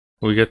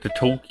We got the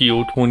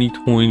Tokyo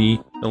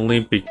 2020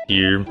 Olympics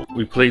here.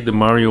 We played the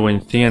Mario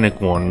and Sonic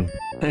one.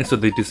 And so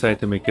they decided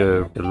to make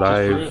a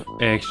live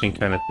action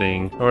kind of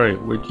thing.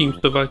 Alright, we're Team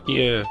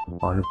Slovakia. I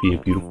want to be a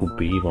beautiful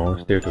babe. I want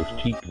to stare at those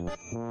cheeks.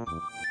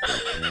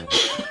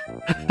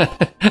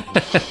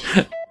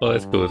 Oh,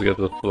 that's cool. It's got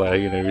the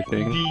flag and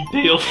everything.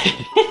 Detailed.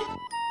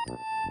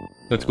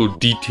 Let's go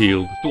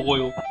detailed.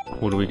 Oil.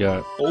 What do we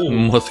got? Oh.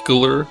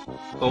 Muscular.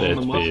 Oh,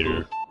 That's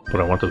better.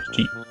 But I want those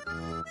cheeks.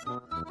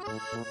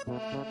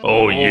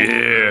 Oh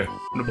yeah!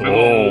 The big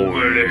old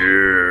belly.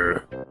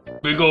 Yeah!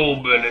 Big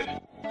old belly.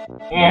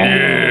 Oh,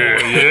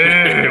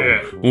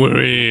 Yeah!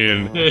 We're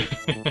in!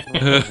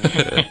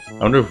 I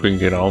wonder if we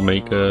can all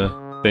make a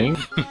thing?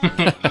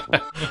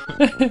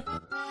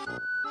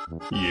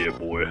 Yeah,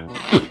 boy.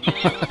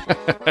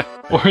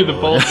 Or the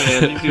bald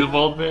man. You see the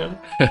bald man?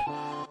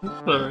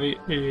 Alright,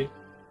 hey.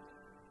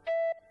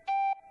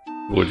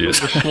 What is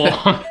The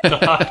schlong. The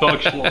hot dog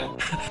schlong.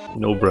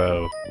 No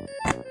brow.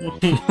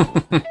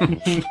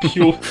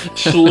 You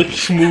slick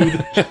smooth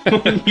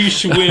when you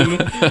swim.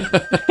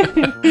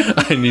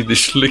 I need the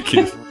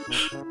slickest.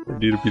 I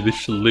need to be the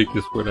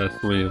slickest when I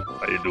swim.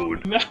 How you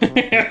doing?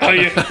 How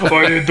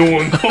you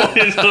doing? What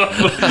is up?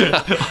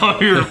 I'm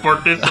here to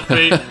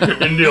participate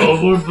in the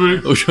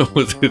Olympics. Which one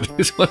was it?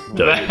 This one?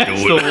 That's How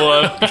you doing? the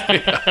one.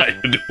 How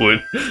you doing?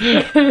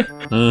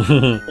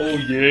 Oh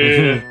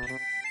yeah.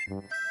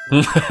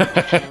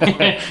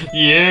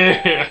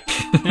 Yeah.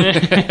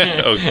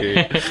 Okay.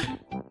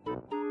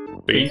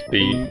 Base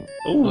speed.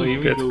 Oh, here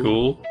we that's go.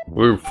 cool.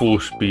 We're full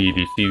speed.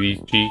 You see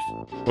these cheeks?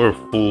 We're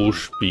full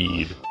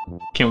speed.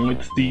 Can't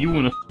wait to see you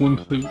in a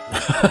swimsuit.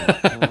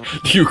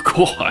 You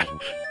God.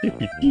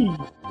 Cheffy T.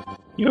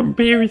 You're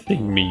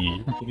embarrassing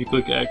me. If you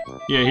click X,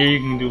 yeah, here you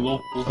can do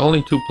local.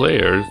 Only 2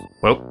 players.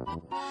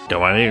 Well,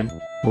 come on in.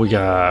 We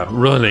got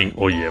running.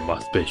 Oh yeah, my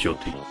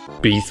specialty.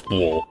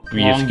 Baseball.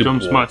 Long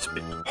jumps, basketball, my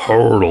spit.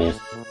 hurdles,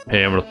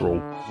 hammer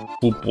throw,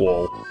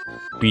 football,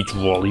 beach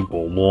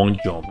volleyball, long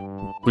jump,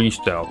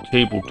 freestyle,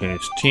 table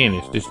tennis,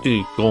 tennis. This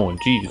thing's going.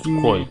 Jesus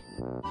Christ.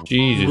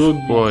 Jesus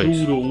Rugby, Christ.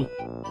 Judo.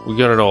 We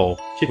got it all.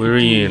 We're Cheffy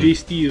T and in.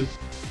 JSteel.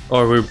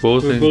 Oh, we're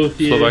both in yeah.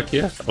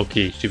 Slovakia?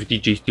 Okay, Cheffy T,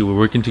 JSteel, we're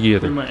working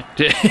together. I'm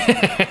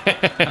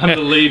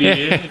the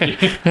lady.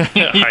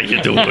 How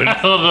you doing?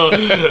 I don't know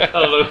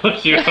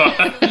what you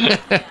are.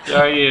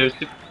 There he is.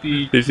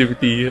 Hey, Cheffy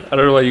T, I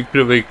don't know why you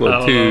couldn't make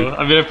one too.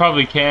 I mean, I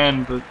probably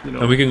can, but you know.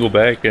 And we can go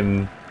back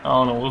and I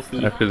don't know. We'll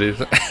see. after this.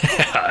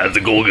 How's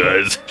it go,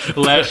 guys?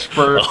 Last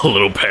spurt. A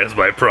little past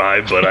my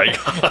prime, but I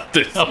got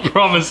this. A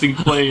promising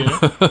player.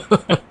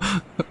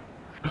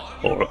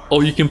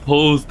 Oh, you can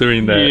pose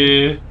during that.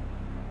 Yeah.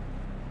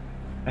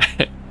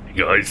 Hey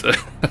guys.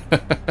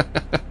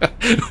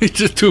 We're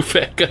just 2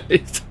 fat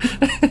guys.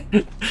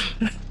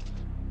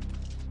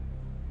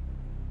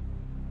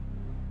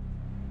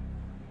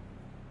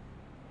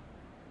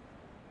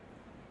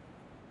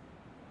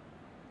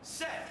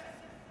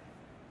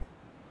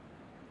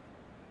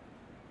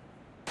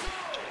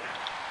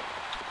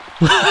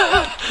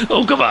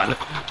 Oh, come on.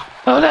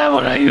 Oh, that's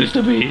what I used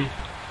to be.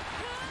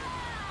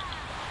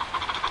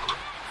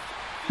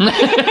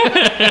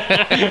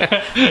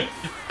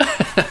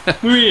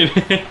 Weird.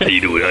 How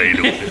you doing? How you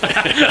doing?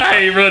 I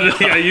ain't running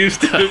like I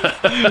used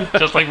to.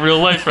 Just like real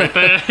life right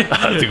there.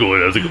 How's it going?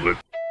 How's it going?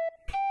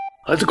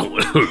 How's it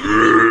going?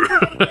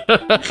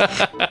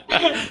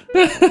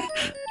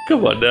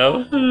 Come on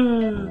now.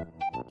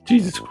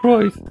 Jesus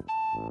Christ.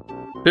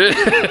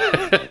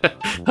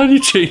 How do you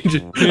change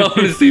it? I want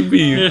to see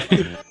me.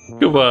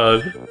 Come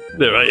on.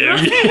 There I am.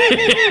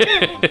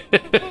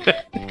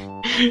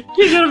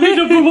 You gotta be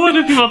number 1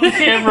 if you want the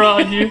camera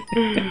on you.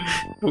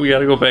 We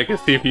gotta go back and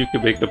see if you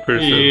can make the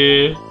person.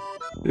 Yeah.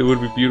 It would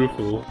be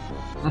beautiful.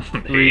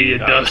 Hey,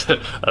 Dustin.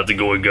 How's it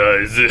going,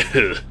 guys?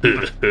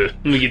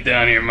 Let me get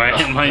down here.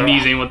 My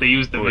knees ain't what they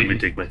used to Let me be.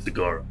 take my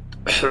cigar.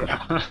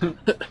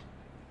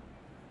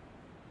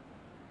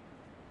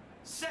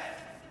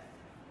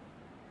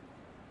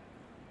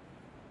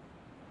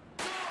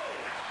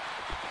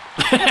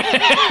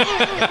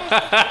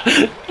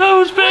 I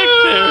was back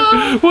there.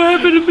 What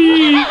happened to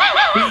me?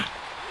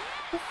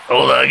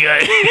 Hold on,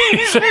 guys.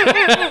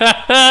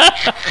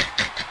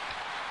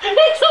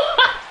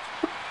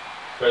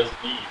 Press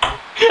B.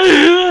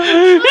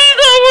 He's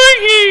not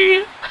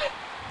working.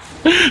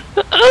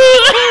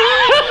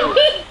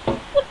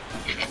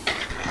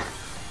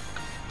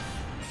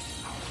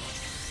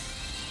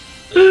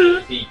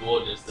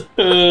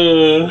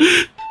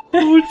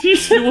 Oh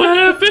Jesus! What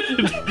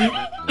happened?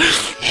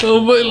 Oh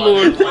my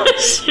lord!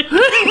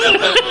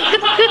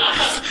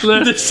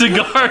 The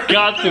cigar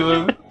got to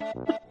him.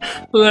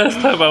 Last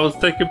time I was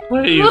second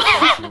place.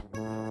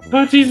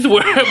 Oh Jesus,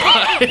 where am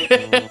I?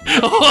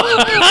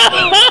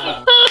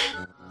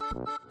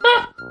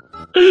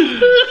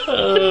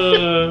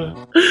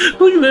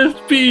 Look at that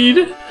speed.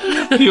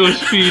 Feel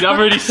speed. I'm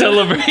already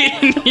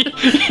celebrating.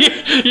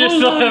 You're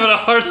still having a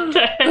heart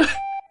attack.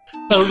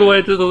 I don't know why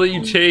it doesn't let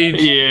you change.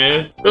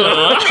 Yeah. I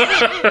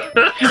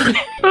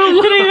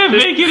couldn't even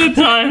make it in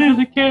time in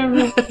the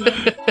camera.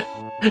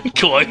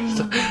 Guys,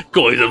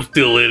 I'm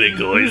still in it,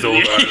 guys.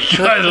 Hold on.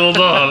 Guys, hold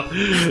on.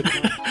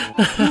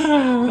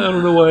 I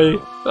don't know why.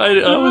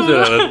 I was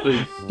out of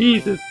things.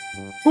 Jesus.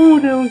 Oh,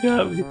 now it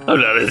got me. I'm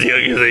not as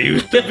young as I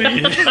used to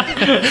be.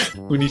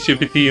 We need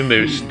Cheffy T in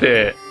there,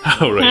 stat.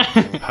 Alright,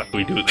 how do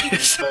we do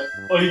this?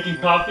 Oh, you can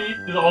copy?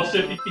 It's all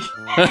Cheffy T.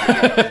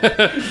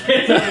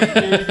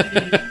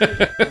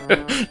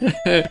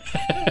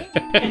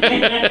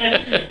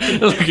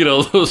 Look at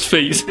all those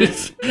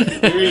faces.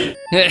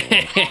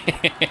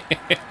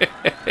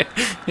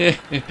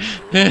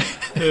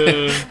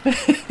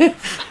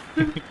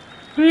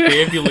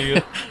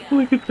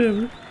 Look at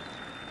them.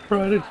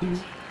 Prodigy.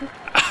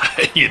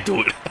 You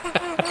do it.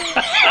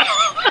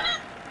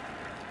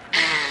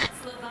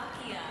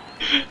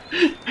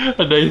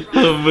 A nice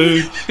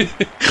smooch.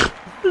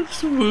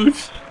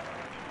 Smooch.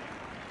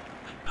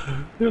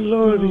 Good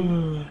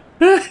lordy.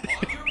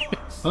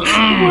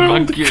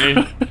 Okay.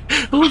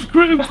 Who's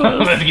grandpa?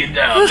 Let's get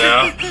down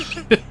now.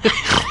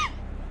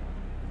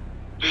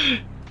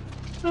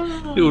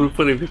 It would be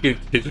funny if we could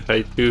get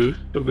high too.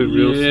 It would be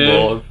real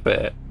small and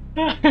fat.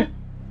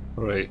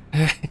 Right.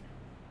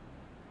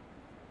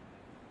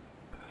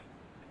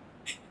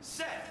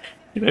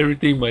 Can I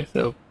redeem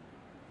myself?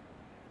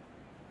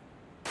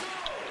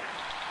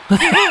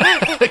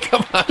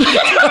 Come on.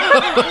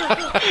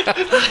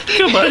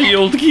 Come on, you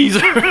old geezer.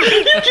 You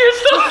can't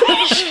stop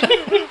that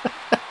shit.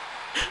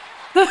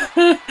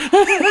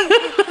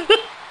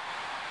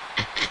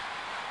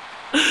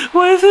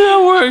 Why is it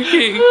not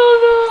working?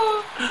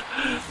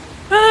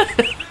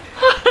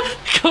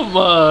 Come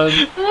on.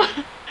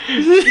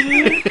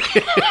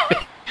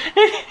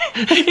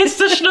 It's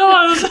the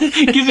schnoz!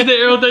 Gives you the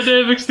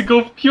aerodynamics to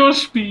go pure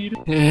speed.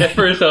 At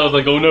first I was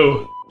like, oh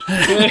no.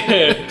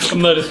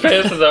 I'm not as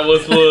fast as I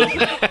once was.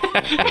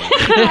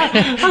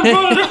 I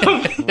brought it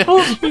up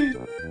full speed.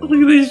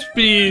 Look at this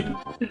speed.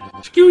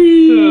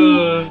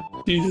 Squeeze.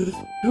 Jesus.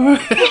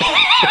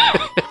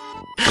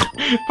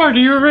 Party,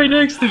 you were right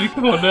next to me.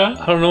 Come on now.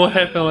 I don't know what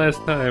happened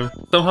last time.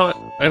 Somehow,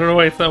 I don't know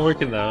why it's not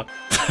working now.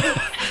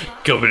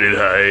 Coming in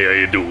high, how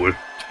you doing?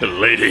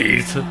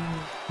 Ladies.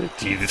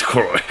 Jesus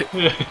Christ.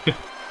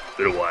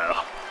 Been a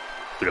while.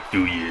 Been a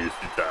few years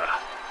since I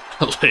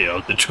lay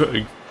out the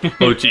drugs.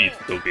 Oh jeez,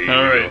 okay.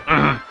 Alright.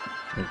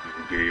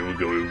 Okay, here we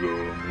go.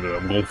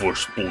 I'm going for a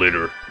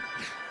splitter.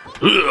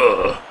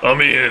 I'm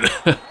in.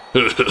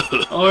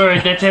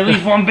 Alright, that's at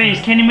least one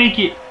base. Can he make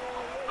it?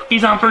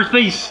 He's on first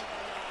base.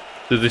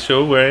 Does it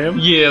show where I am?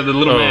 Yeah, the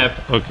little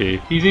map. Okay.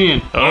 He's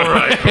in.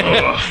 Alright.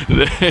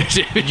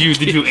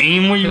 Did you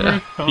aim where you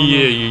were?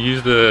 Yeah, you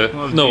use the...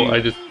 No, I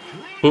just...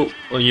 Well,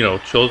 you know,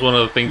 chose one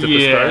of the things at the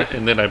start,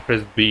 and then I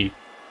pressed B.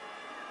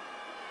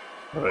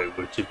 Alright,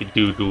 what Cheffy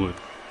T doing?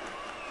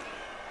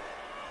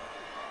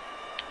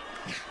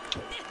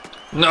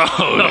 No,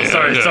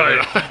 sorry.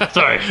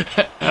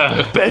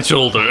 Bad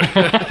shoulder.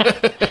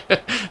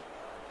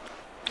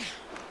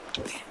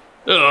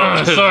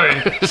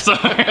 Sorry.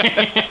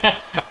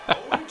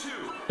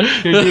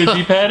 You're doing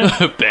D-pad?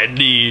 Bad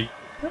knee.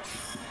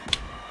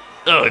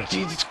 Oh,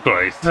 Jesus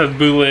Christ. That's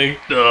bootleg.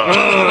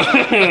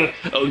 Okay,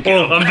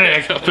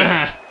 I'm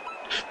back.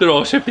 They're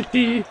all Cheffy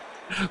T.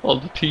 All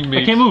the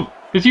teammates. I can't move.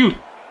 It's you.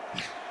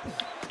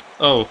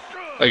 Oh,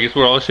 I guess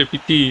we're all Cheffy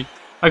T.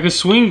 I could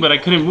swing, but I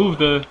couldn't move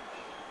the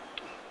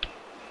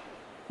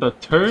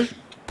turd.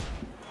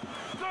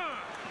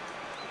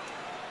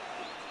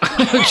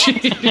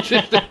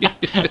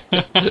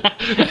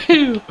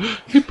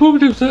 He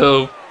pooped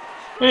himself.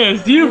 Yeah,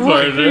 it's you,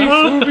 partner. He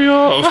threw me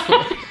off.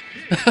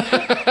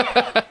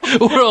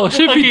 We're all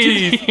Cheffy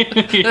T's.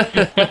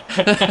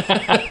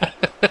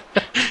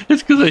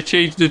 It's because I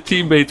changed the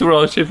teammates. We're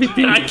all Cheffy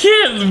T's. I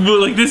can't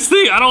move like this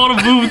thing. I don't want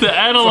to move the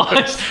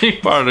analog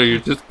stick. Partner, you're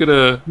just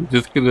gonna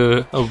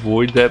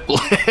avoid that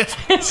blast.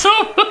 It's so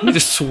You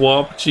just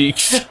swamp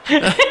cheeks.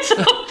 it's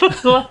so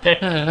black.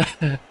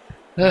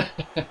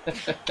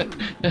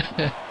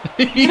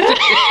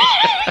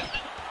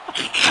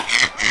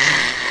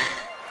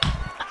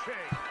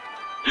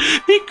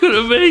 He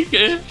couldn't make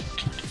it.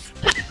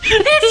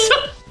 It's so...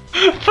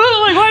 But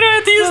like, why do I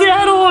have to use the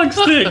analog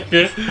stick?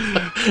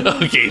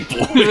 Okay,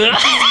 boy.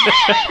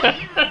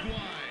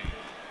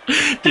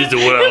 This is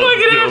what Am I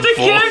gonna have to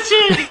catch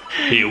it?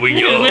 Here we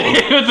go.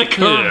 With the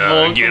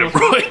curveball. Yeah, get it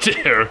right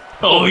there.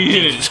 Oh, you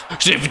did it.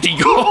 Cheffy T,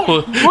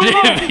 go. Where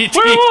am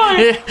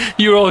I?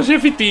 You're all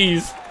Cheffy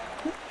T's.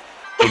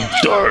 I'm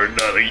darn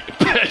not a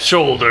bad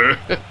shoulder.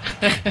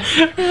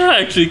 I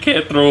actually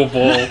can't throw a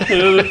ball.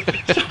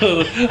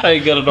 I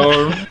ain't got an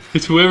arm.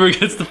 It's whoever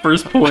gets the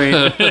first point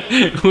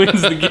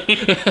wins the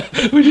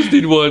game. We just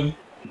need one.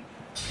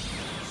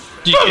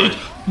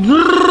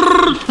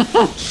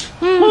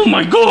 Oh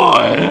my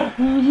god!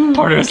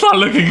 Partner, it's not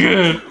looking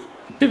good.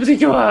 Cheffy T,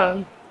 come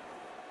on.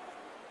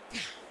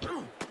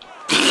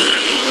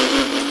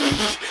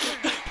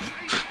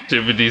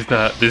 Cheffy T's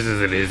not. This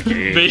isn't his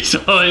game.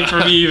 Baseball for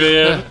me,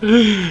 man.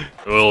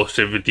 Well,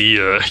 Cheffy T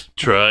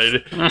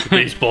tried.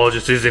 Baseball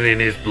just isn't in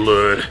his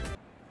blood.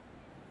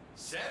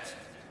 Set.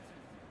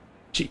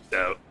 Cheeks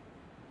out.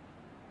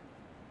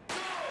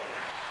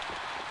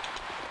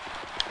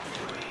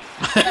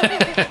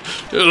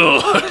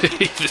 Oh,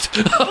 Jesus.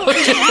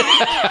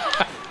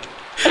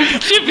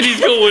 Cheffy's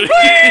going.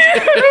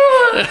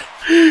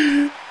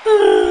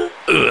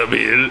 I'm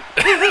in.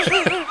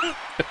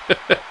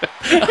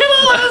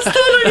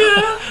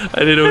 I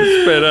didn't know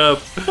it sped up.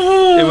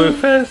 It went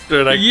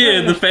faster.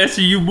 Yeah, the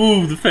faster you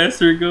move, the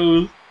faster it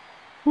goes.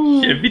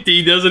 Cheffy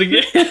T does it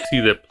again. See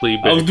that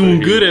playback. I was doing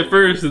good at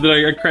first, and then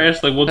I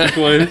crashed like once or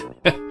twice.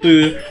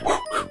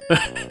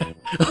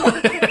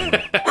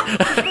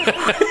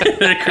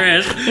 I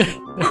crashed.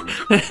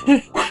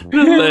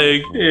 The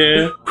leg.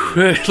 Yeah.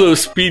 Little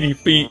speedy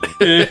feet.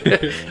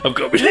 I'm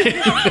coming.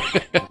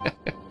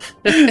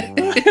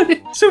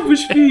 So much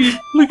speed.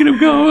 Look at him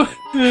go.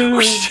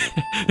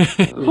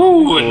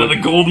 Ooh, another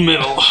gold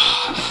medal.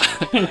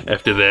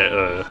 After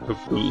that,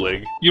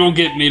 bootleg. You don't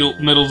get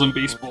medals in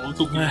baseball.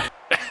 It's okay.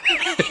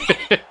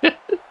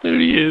 There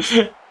he is.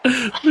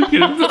 Look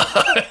at him.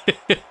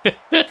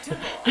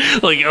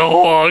 Like a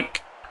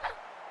hawk.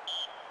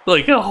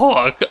 Like a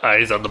hawk.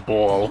 Eyes on the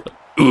ball.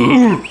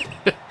 Ooh.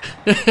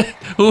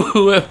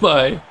 Who am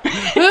I?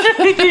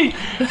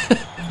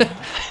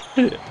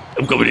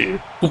 I'm coming in.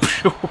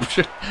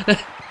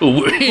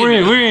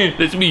 We're in.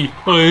 That's me.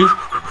 Are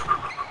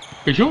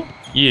you sure?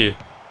 Yeah.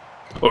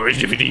 Alright,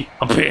 Cheffy T.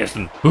 I'm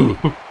passing.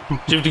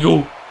 Cheffy T,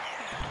 go.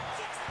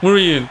 We're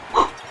in.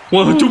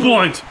 2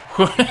 points.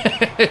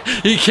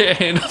 He can't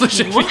handle the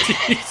Cheffy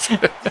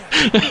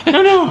T.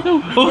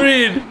 No. We're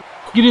in.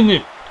 Get in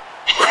there.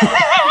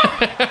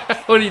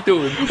 What are you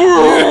doing?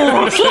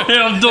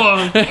 I'm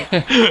done.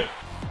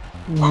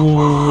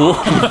 Whoa.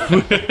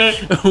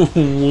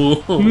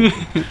 Whoa.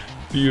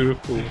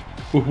 Beautiful.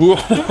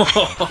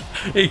 Whoa.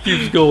 It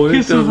keeps going.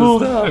 It doesn't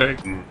stop.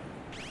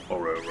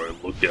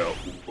 Alright. Look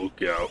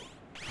out.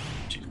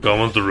 She's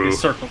coming through. These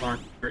circles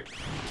aren't great.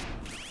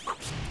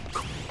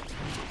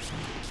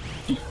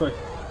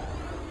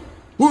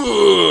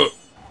 Whoa.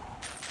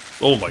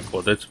 Oh my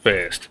god, that's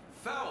fast.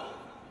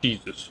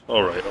 Jesus.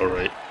 Alright.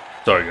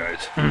 Sorry,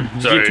 guys.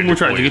 Sorry. Get 2 more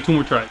tries. Get 2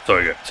 more tries.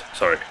 Sorry, guys.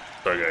 Sorry,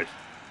 guys.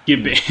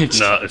 Get benched.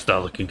 No, it's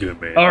not looking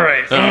good, man.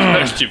 Alright.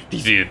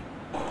 He's in.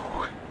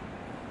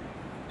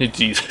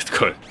 Jesus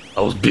Christ.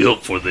 I was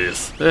built for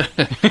this.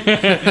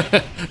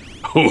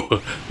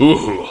 Ooh.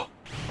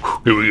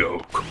 Here we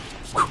go.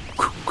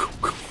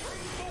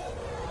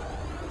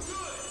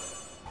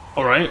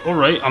 Alright.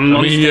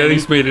 He at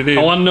least made it in.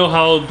 I want to know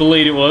how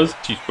delayed it was.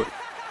 Jeez,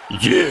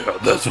 yeah,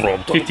 that's what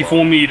I'm talking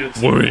 54 meters.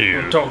 We're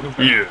in. I'm talking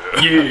about.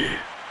 Yeah.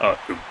 I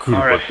feel good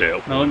All about right. that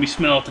one. Now let me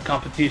smell out the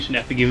competition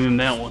after giving him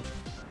that one.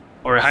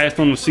 Alright, highest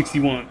one was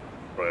 61.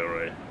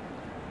 Right.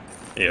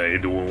 Yeah, I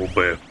ain't doing one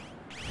bad.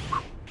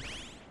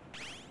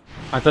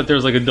 I thought there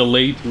was like a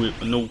delay to it,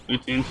 but no,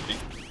 it's instant.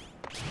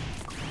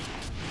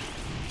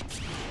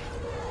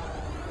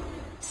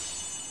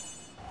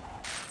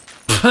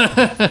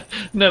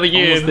 Not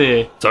again. Almost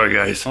there. Sorry,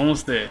 guys.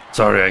 Almost there.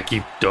 Sorry, I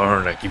keep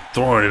throwing it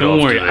Don't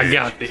off worry, to the I edge.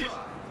 got this.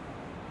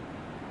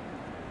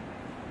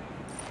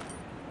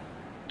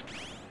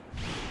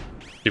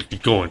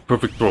 Keep going.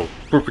 Perfect throw.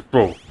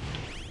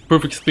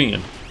 Perfect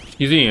spin.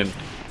 He's in.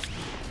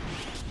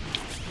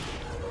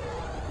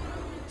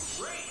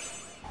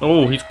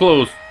 Oh, he's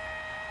close.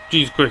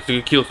 Jesus Christ, he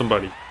could kill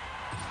somebody.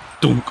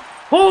 Dunk.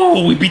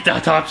 Oh, we beat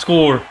that top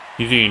score.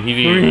 He's in.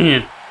 We're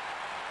in.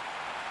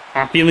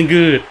 I'm feeling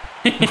good.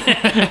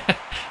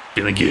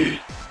 Feeling good.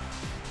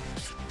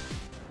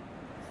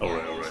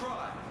 Alright.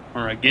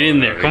 Alright, get in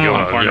there. Come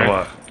on,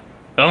 partner.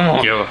 Come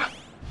on. Yeah.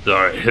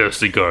 Sorry, here's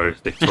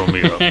cigars. They throw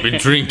me up. Been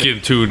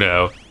drinking too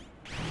now.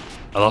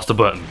 I lost the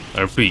button.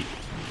 I repeat.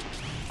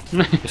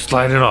 It's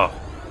sliding off.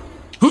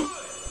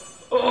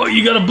 Oh,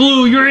 you got a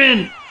blue. You're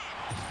in.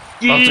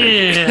 Yeah. I'll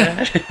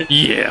take it.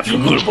 Yeah, I feel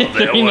good about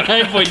that one.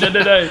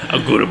 39.99.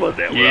 I'm good about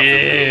that one. I feel good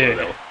Yeah. about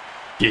that one.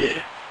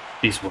 Yeah.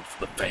 These ones for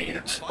the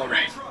fans.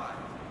 Alright.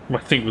 My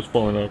thing was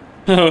falling off.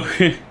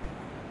 Okay.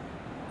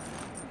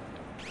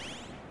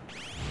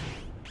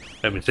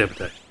 I've been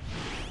sabotaged.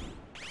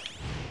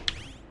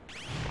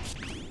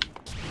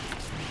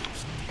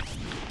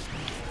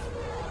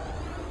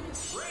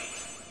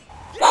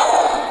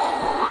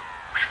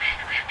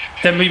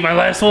 That be my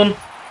last one?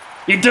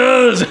 It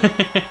does!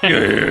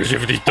 Yeah,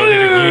 Cheffy, he's done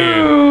it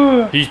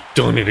again. He's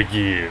done it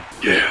again.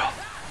 Yeah.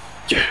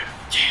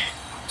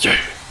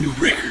 New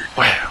record.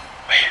 Wow.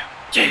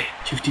 Yeah.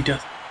 50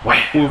 does.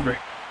 Wow. Over.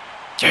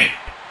 Yeah.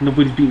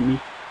 Nobody's beating me.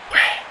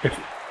 Wow.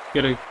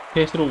 Gotta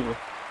pass it over.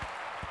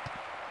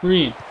 We're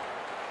in.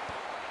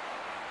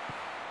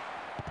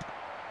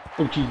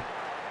 Oh, gee.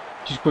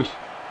 Jesus Christ.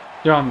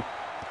 They're on me.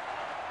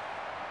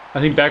 I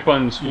think back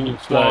button's You can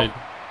slide.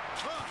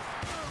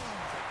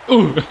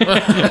 Ooh.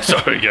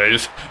 Sorry,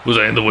 guys. Was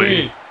I in the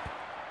way? Hey.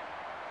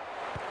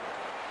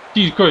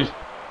 Jesus Christ.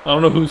 I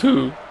don't know who's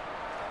who.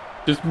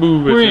 Just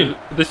move. We're in.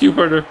 That's you,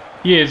 partner.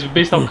 Yeah, it's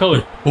based on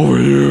color. Over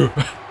here.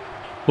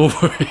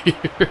 Over here.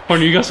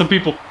 Partner, you got some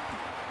people.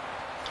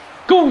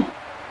 Go!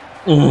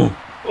 Oh.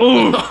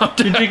 Oh!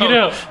 Take it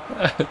out.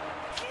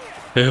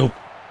 Help.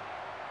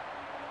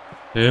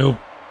 Help.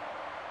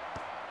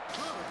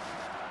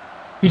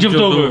 He jumped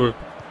over.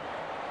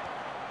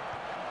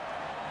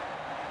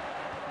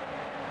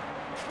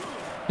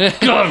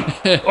 Got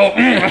him! Oh,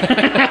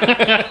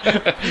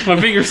 my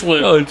finger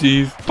slipped. Oh,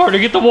 jeez. Partner,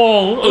 get the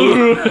wall.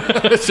 We're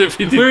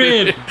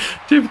in.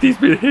 Cheffy's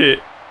been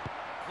hit.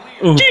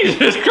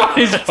 Jesus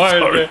Christ,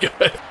 partner. Sorry,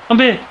 guys. I'm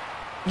in.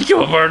 Come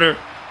on, partner.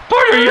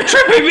 Partner, you're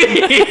tripping me.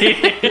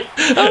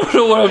 I don't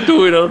know what I'm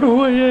doing. I don't know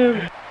who I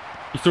am.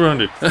 He's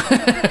surrounded.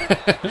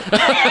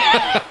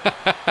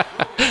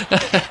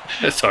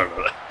 Sorry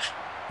about that.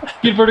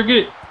 Get it, partner, get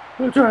it.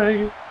 I'm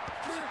trying.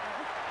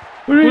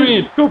 We're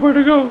in. Go,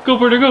 partner, go. Go,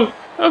 partner, go.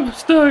 I'm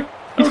stuck.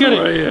 He's got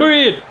it. We're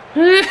in.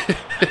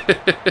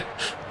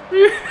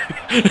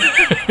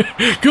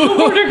 Go,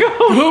 Partner, go.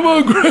 Come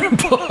on,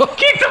 Grandpa.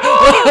 Kick the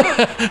ball.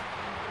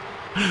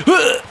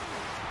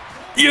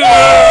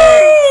 Yeah!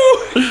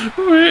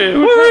 We're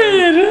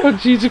in. Oh,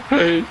 Jesus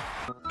Christ.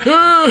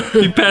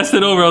 He passed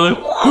it over. I was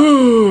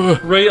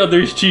like, right under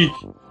his cheek.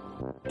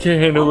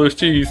 Can't handle those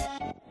cheese.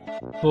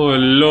 Oh,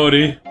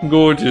 lordy.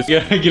 Gorgeous.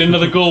 Yeah, get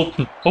another goal.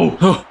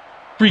 Oh,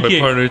 free My kick.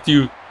 partner, it's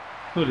you.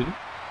 What is it?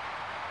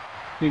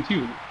 It's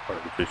you.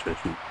 Partner, fish, I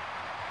shoot.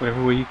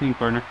 Whatever way you think,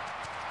 partner.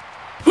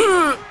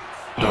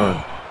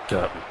 Darn.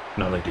 Got me.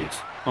 Not like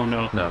this. Oh,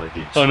 no. Not like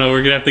this. Oh, no,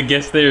 we're gonna have to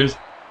guess theirs.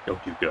 Oh,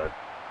 you God.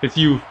 It's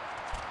you.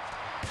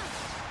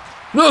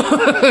 No!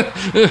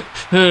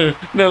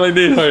 Not like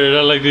this. Partner,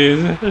 not like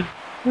this.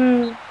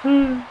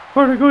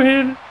 Partner, go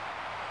ahead.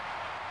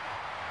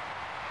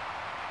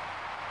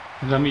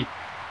 It's not me.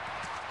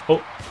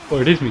 Oh,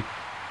 it is me.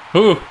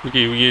 Oh,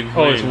 okay, we get.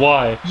 Oh, it's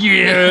Y.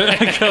 Yeah!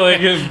 I got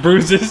like it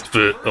bruises.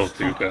 But, oh,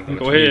 dude, God.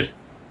 Go ahead.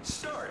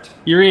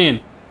 You're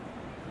in.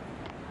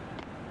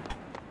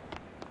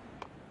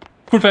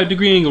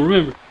 45-degree angle,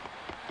 remember.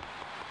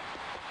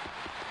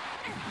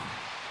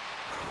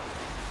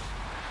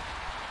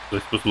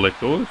 Was I supposed to let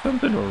go or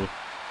something? Or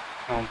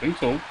I don't think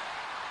so.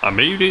 I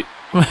made it.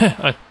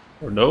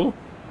 Or no?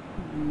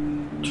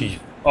 Jeez.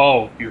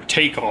 Oh, your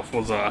takeoff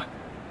was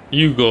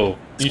You go.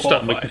 You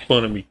stop Disqualified. making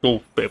fun of me.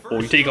 Go, fat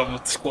boy. takeoff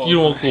with the squad. You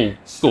don't go.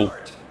 Go.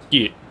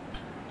 Get.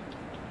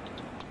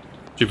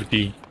 Cheffy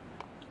T.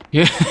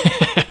 Yeah.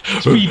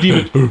 Speed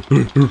demon.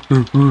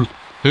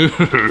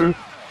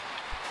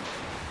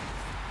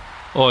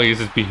 Oh, I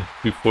guess it's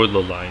before the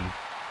line.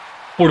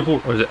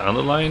 44. Or is it on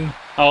the line?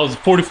 I was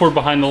 44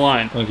 behind the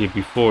line. Okay,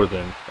 before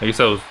then. I guess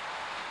I was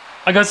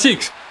I got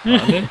 6.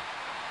 on there.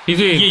 He's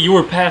in. Yeah, you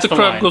were past The the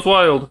crowd line. goes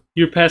wild.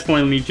 You were past the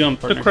line when you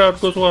jumped, The partner. crowd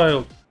goes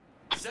wild.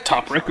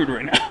 Top record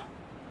right now.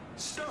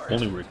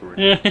 Only record.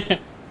 Yeah.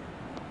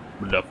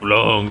 Not for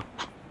long.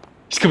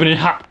 He's coming in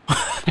hot.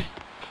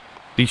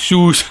 These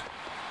shoes.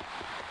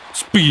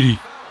 Speedy.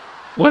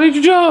 Why did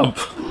you jump?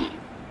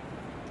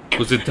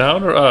 Was it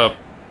down or up?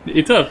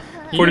 It's up.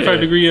 45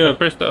 Yeah, degree I up.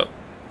 pressed up.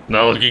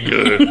 Not looking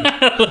good.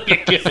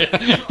 Looking good.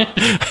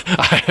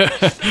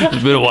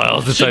 It's been a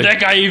while since Should that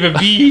guy even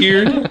be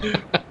here?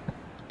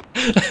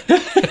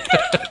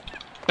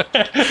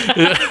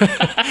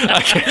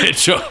 I can't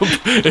jump.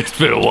 It's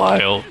been a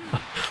while.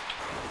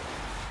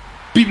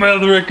 Beat my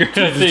other record,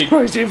 I think.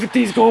 Christ,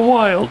 everything's going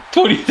wild.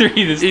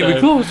 23 this Even time.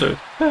 closer.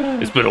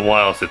 It's been a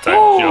while since I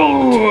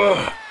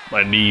jumped.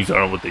 My knees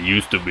aren't what they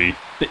used to be.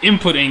 The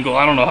input angle,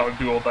 I don't know how to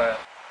do all that.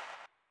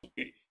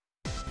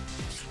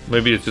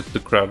 Maybe it's just the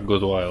crowd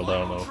goes wild. I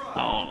don't know. I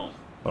don't know.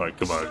 Alright,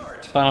 come on.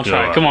 Final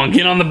try. on. Come on,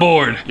 get on the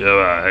board. Come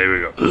on, here we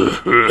go.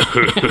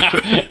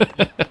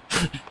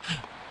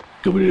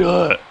 Coming in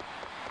hot.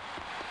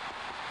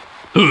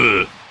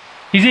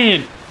 He's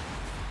in.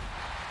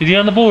 Is he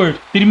on the board?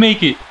 Did he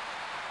make it?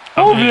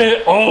 Oh,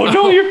 man. Oh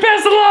no, you're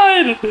past the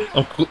line.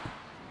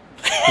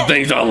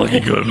 Things aren't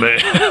looking good, man.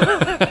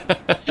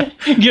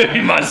 Give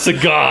me my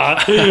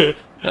cigar.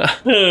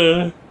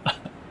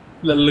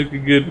 Not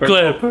looking good.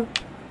 Clap.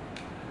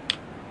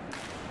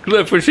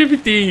 Clap for Cheffy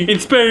T.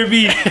 Inspire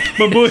me,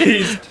 my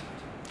boys.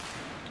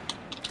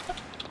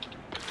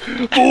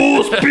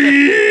 Full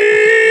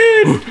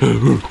speed.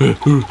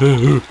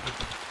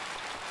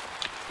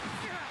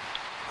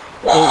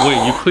 Oh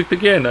wait, you clicked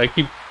again. I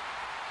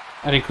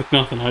didn't click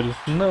nothing. I just.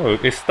 No,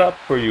 it stopped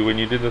for you when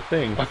you did the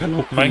thing. I got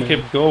no clue, Mine man.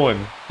 kept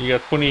going. You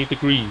got 28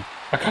 degrees.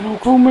 I got no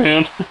clue,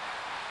 man.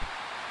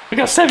 I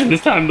got 7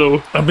 this time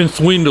though. I've been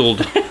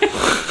swindled.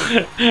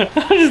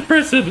 I just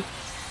pressed it.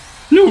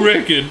 New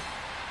record.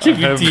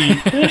 Cheffy T.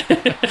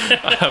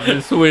 I've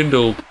been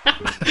swindled.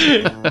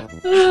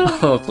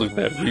 I'll look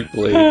that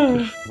replay.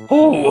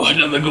 Oh,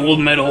 another gold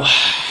medal.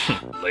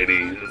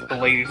 Ladies, the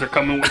ladies are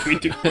coming with me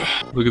too.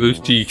 Look at those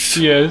cheeks.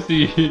 Yeah, I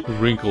see.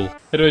 Wrinkle.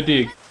 How do I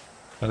dig?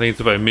 I think it's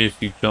if I miss,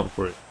 you jump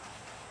for it.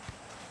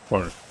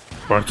 Barnes.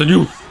 Barnes on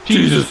you!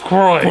 Jesus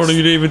Christ. Barnes,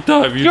 you didn't even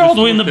dive. You're all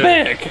the way in the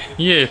back.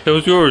 Yeah, that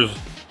was yours.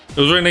 It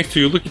was right next to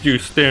you. Look at you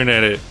staring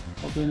at it.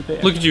 All the way in the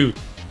back. Look at you.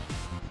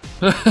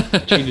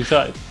 Change your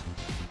side.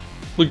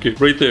 Look at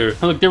right there.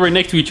 Oh, look, they're right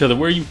next to each other.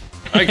 Where are you?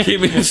 I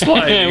came in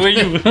sliding. Where are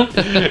you?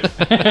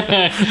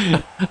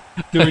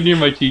 Nowhere near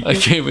my cheek. I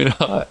came in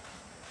hot.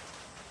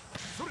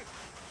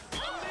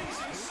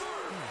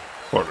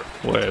 Barnes,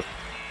 what?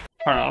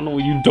 I don't know.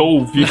 You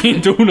dove. You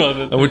didn't do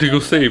nothing. I went to go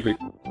save it.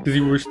 Because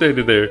you were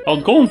standing there. I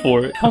was going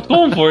for it.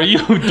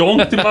 You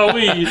donked in my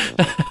way.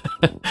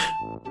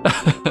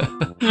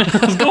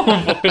 I was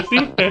going for it.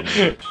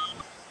 See?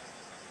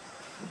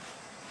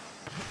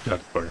 Got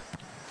it, partner.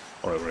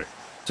 Alright.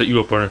 Set you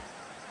up, partner.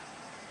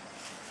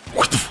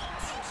 What the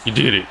f? You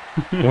did it.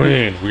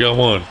 Win. We got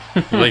one.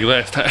 Like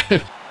last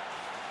time.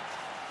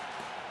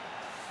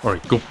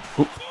 Alright, go.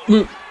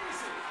 Go.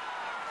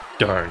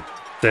 Darn.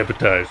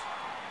 Sabotage.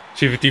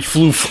 Cheffy T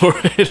flew for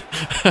it.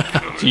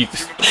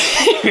 Jesus.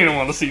 You don't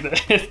want to see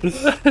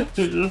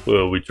that.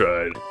 Well, we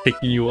tried.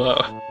 Taking you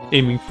out.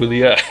 Aiming for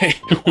the eye.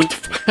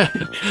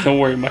 Don't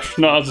worry, my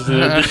schnoz is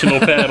an additional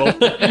paddle.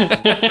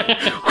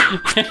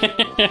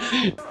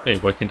 Hey,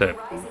 why can't I?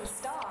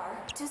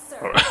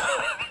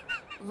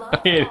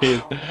 It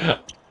is.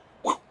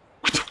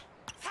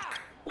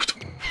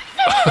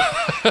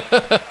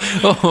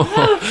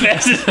 Oh.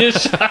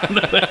 Fastest shot on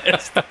the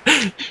last.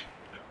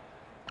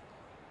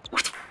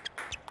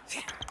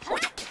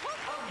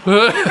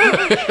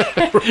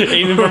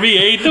 Aiming for me,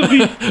 ain't the me.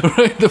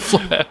 Right in the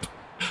flap.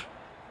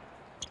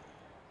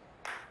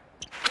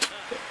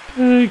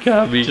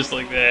 Got me. Just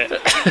like that.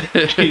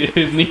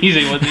 His knees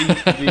ain't what they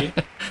used to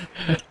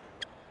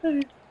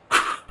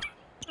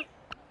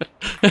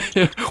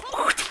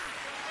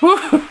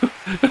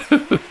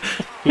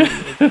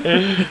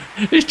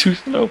be. He's too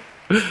slow.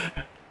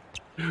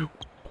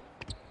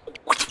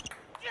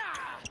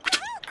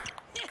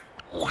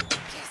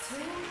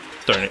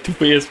 Darn it. Too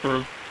fast for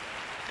him.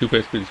 Too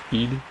fast for his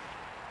speed.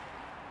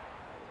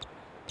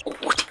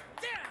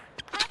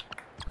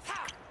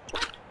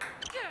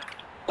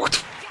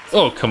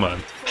 Oh, come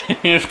on.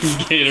 Get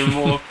him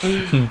off.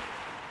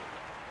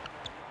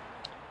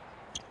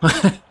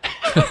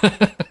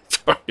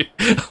 Sorry.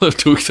 I'm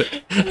too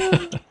excited.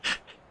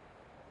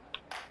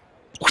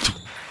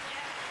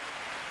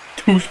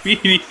 Too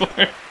speedy for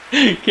him.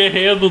 Can't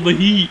handle the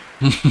heat.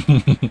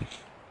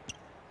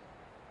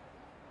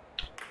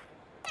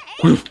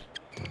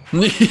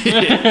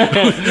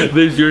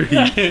 There's your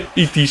heat.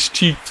 Eat these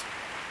cheeks.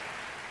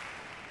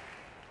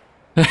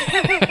 Look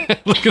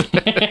at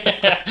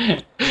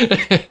that.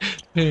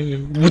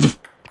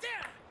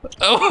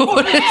 Oh,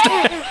 what is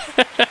that?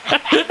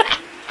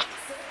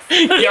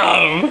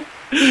 Got him.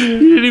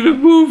 You didn't even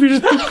move. You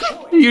just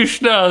you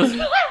schnoz.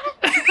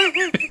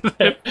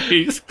 That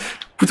face.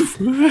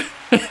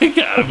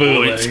 Got him,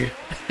 boys.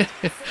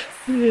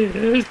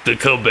 The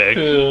comeback.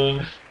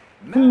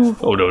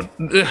 Oh no.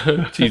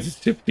 Jesus,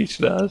 Cheffy T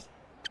schnoz.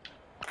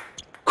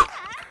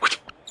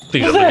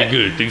 Things are looking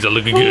good. Things are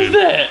looking good.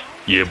 What's that?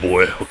 Yeah,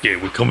 boy. Okay,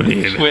 we're coming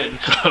in. Sweating.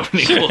 Coming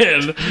in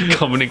close.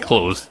 Coming in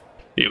close.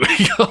 Here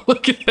we go.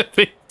 Look at that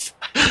face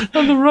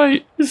on the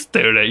right. Just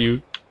staring at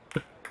you.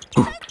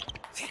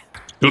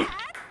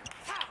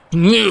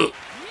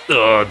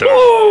 Oh, darn.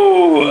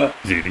 Ooh.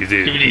 He's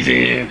in. He's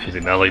in. He's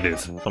in. Not like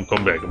this. I'm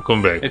coming back. I'm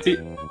coming back. That's it.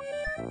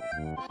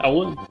 I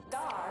won.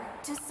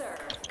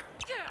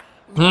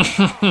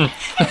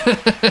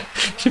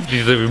 Cheffy T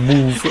doesn't even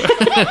move.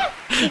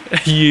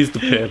 He is the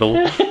paddle.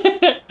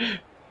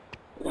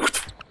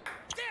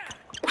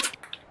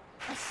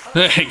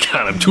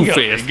 Got him too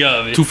fast.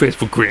 Got me. Too fast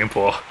for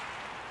Grandpa.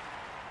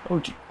 Oh,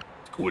 gee.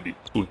 Go with it.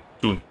 Go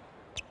it.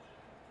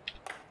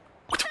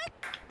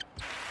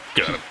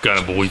 Got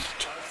him, boys.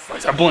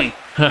 Why's I blink?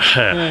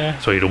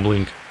 So you don't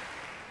blink.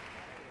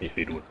 Yeah,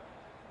 you do it.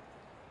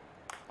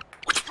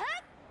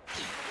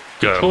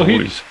 Got him,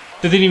 boys.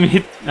 They didn't even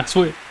hit. I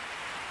swear.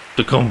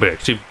 The comeback.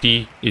 Cheffy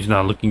T is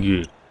not looking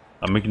good.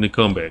 I'm making the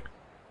comeback.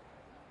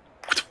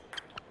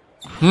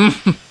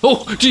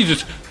 Oh,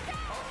 Jesus.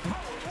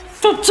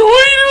 The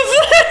toy is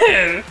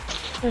there!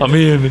 I'm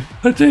in.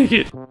 I take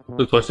it.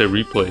 Let's watch that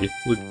replay.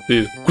 Look at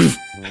this.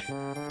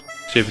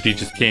 Cheffy T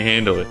just can't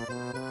handle it.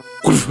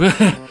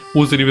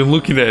 Wasn't even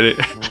looking at it.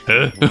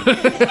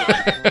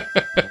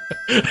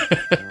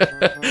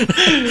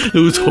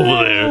 It was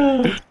over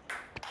there.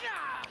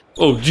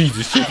 Oh,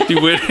 Jesus. Cheffy T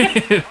went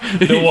in.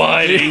 The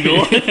wide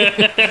angle.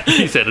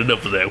 He's had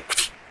enough of that.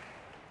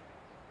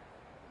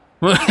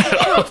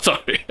 Oh,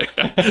 sorry. I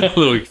got a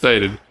little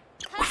excited.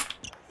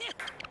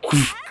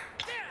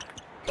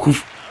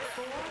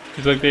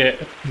 Just like that.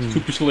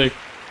 Super slick.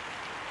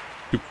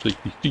 Super slick.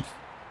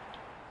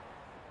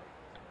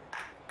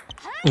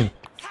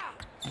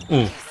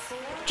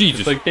 Jesus.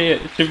 Just like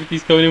that. Cheffy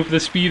T's coming in for the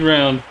speed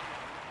round.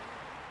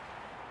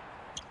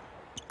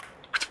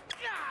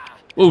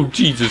 Oh,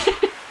 Jesus.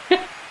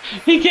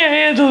 He can't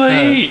handle the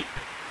heat.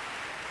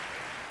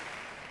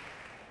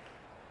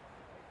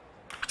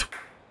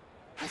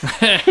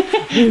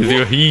 Is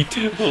there heat?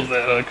 What was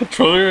that? A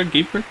controller? A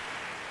gaper?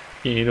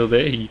 Can't handle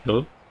that heat,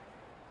 huh?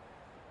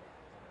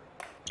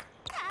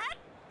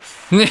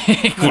 I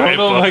don't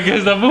know, my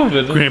guy's not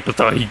moving. Grandpa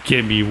thought he'd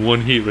get me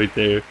one hit right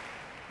there.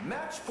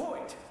 Match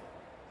point.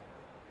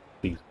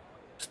 Please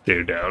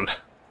stare down.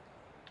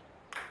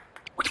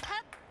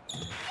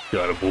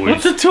 Got it, boys.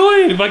 What's the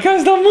toy? My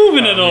guy's not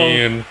moving at all.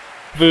 Man,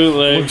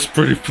 Bootleg. looks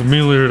pretty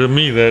familiar to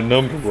me, that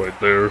number right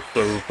there.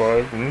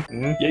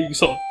 7-5. Yeah, you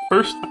saw it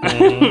first.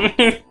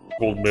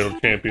 Gold medal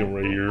champion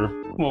right here.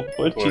 Come on,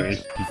 boy.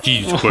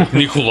 Jesus Christ,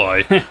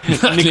 Nikolai.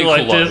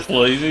 Nikolai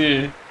Tesla,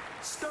 yeah.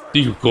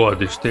 Dear God,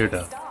 they stare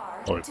down.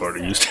 Alright, Carter,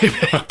 you stay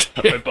back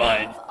I'm there. right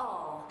behind.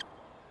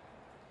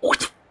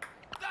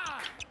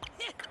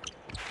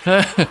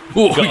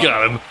 Oh, we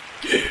got him.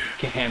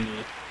 Can't handle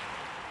it.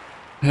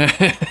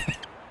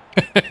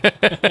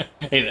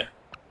 Hey there.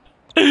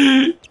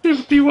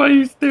 Cheffy, why are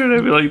you staring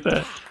at me like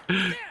that?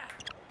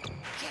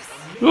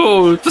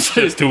 Oh, it's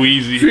Just too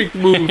easy. trick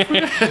move.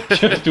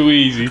 Just too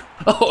easy.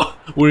 Oh,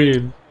 we're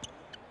in.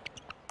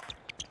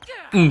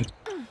 Ooh.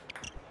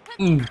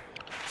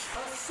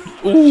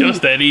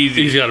 Just that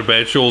easy. He's got a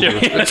bad shoulder.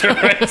 The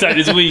right side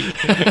is weak.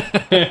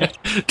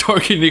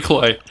 Target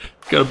Nikolai.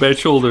 Got a bad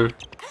shoulder.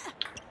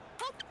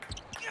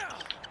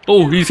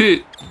 Oh, he's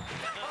hit.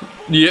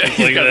 Yeah,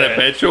 he's like got that that.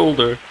 bad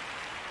shoulder.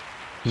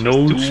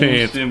 No Too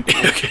chance. simple.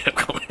 Okay,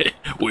 come here.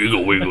 Where you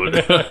going? Where you going?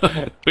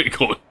 Where you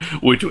going?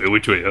 Which way?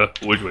 Which way? Huh?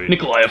 Which way?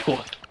 Nikolai, of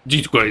course.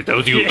 Jesus Christ, that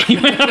was you.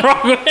 You went the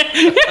wrong way.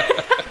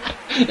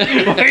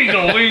 Where you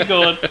going? Where you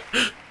going?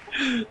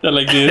 Not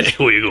like this.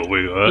 Where you going?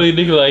 Where you going? Huh? Wait,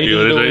 Nikolai, he You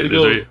doesn't go know where this to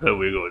way? go. This way?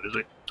 Where you going? This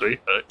way? This way?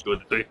 Go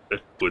this way?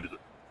 Go this way?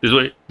 This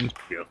way?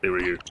 Yeah, I'll stay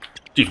right here.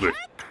 Jesus Christ.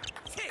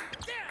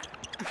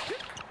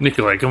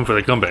 Nikolai, come for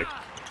the comeback.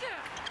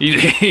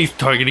 He's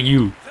targeting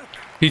you.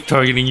 He's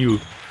targeting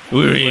you.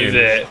 We're What is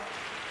in.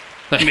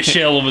 that?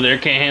 Michelle over there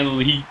can't handle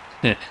the heat.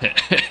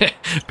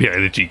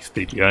 Behind the cheeks.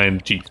 Stay behind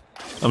the cheeks.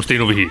 I'm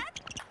staying over here.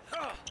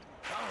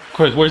 Of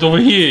course, where's over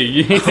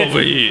here?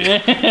 Over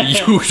here.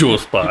 Usual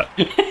spot.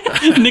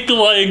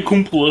 Nikolai and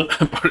Kumpla.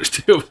 Bart,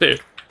 stay over there.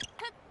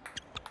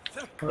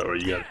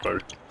 Alright, you got it,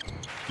 Bart.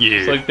 Yeah.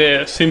 It's like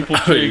that. Simple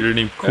Oh, trick. your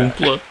name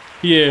Kumpla?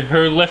 Yeah,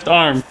 her left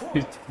arm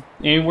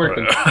ain't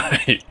working.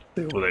 Alright.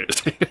 Stay over there.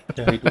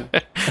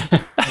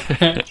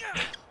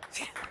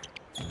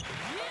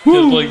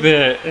 Just like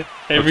that.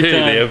 Every Okay,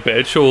 time. they have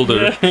bad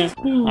shoulder.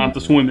 On to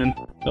swimming.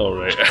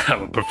 Alright,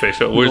 I'm a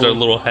professional. Where's our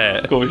little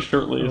hat? Going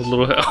shirtless.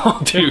 Little hat. Oh,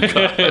 dear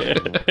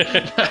God.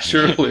 Not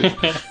shirtless.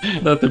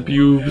 Not the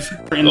pubes.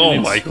 Oh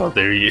my God,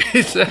 there he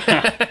is.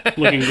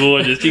 Looking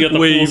gorgeous. You got the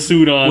full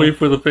suit on. Wait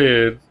for the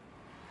fans.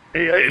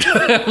 Hey,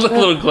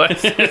 little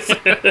glasses.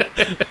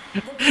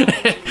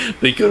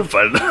 They couldn't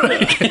find the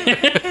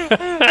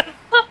right.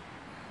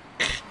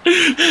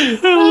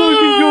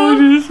 Looking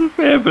gorgeous.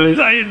 Fabulous.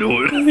 How you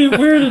doing? They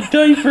wearing a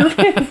diaper.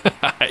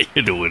 How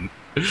you doing?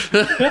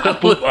 I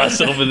put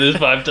myself in this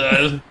 5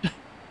 times.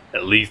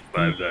 At least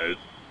 5 times.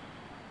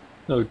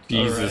 Oh,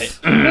 Jesus.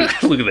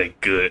 Right. Look at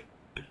that gut.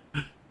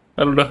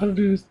 I don't know how to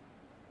do this.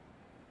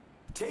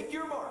 Take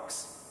your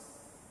marks.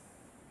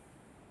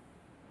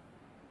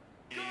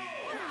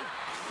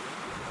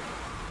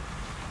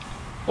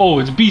 Oh,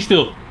 it's B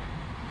still.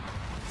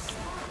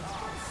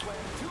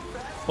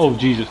 Oh,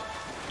 Jesus.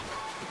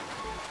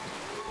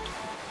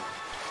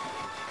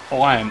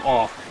 Oh, I am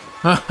off.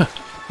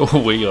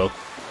 Oh, way up.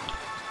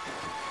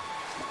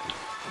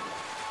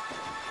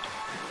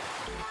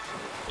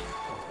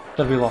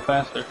 That'd be a lot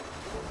faster.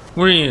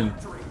 We're in.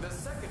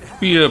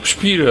 Speed up,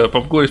 speed up.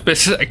 I'm going as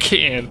fast as I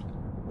can.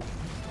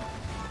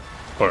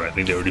 Alright, I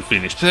think they already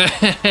finished.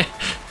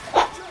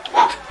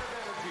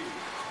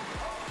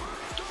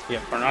 Yeah,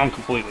 for now I'm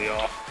completely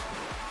off.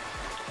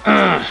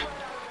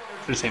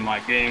 This ain't my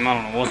game. I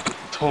don't know what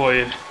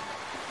toy.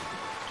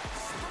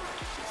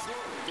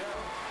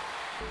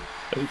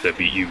 At least I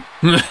beat you.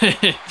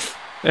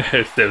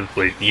 7th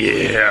place.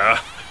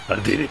 Yeah. I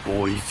did it,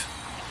 boys.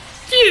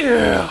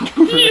 Yeah.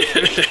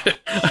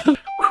 Yeah.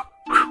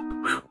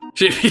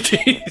 Cheffy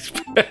T's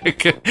back.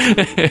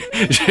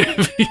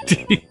 Cheffy T.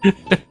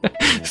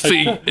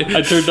 Sink.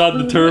 I turned on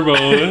the turbo.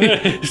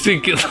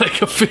 Sinking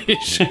like a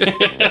fish.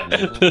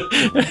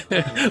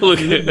 Look,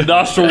 The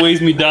nostril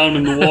weighs me down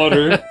in the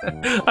water.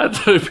 I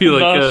thought it'd be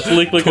like Not a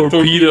slick like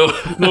torpedo. a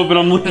torpedo. No, but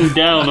I'm looking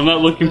down. I'm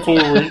not looking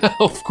forward.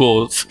 Of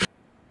course.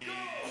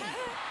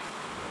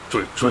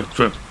 Swim, swim,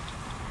 swim.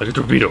 Like a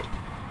torpedo.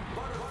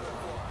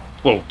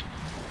 Whoa.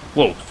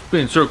 Whoa.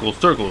 Spin circles,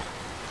 circles.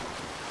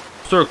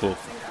 Circle.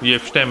 You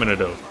have stamina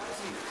though.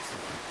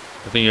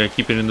 I think you gotta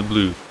keep it in the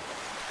blue.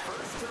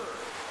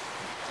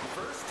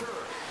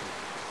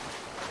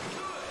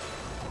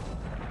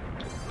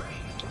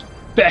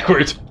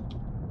 Backwards.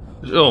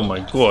 Oh my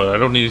God, I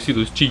don't need to see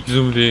those cheeks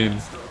zoomed in.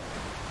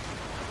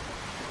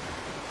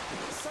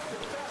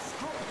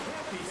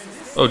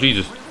 Oh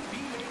Jesus.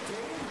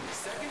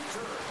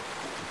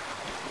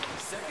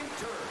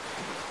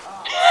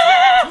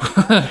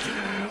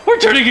 We're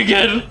turning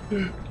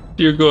again.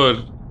 Dear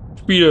God.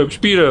 Speed up,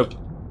 speed up.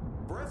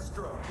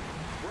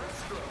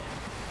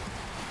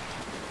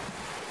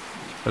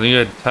 I think you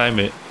had to time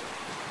it.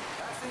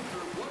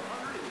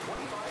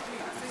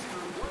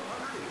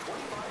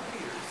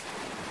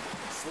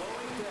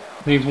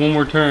 Needs one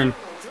more turn.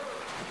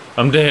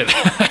 I'm dead.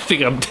 I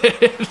think I'm dead.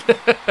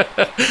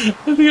 I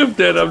think I'm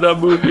dead. I'm not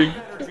moving.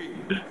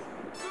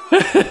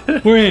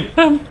 We're in.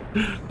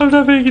 I'm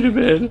not making it,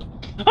 man.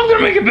 I'm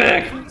gonna make it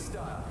back.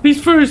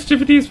 He's first.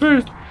 Cheffy T is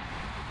first.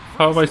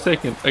 How am I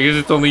second? I guess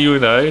it's only you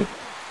and I.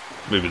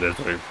 Maybe that's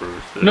my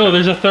first. No,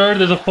 there's a third.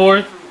 There's a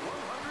fourth.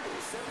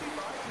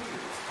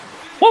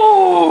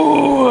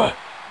 Oh!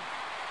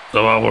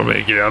 Somehow we're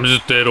making it. I'm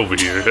just dead over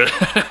here.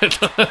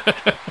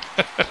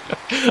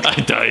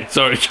 I died.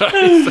 Sorry,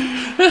 guys.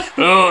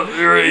 Oh,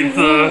 you're right.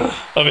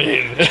 I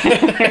mean,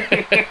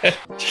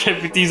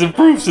 Cheffy T's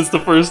improved since the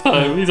first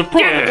time. He's a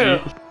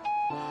prodigy.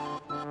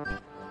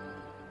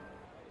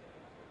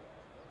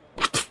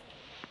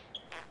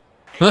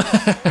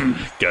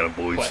 Got him,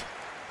 boys.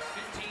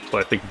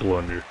 Classic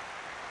blunder.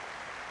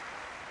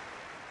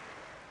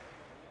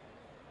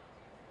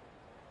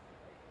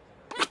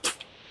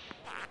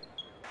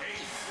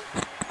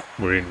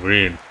 We're in,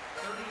 we're in.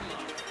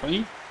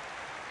 Right?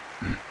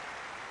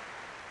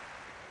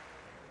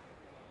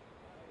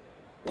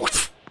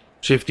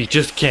 Shifty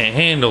just can't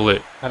handle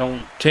it. I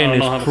don't 10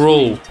 know how is to pro.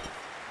 swing.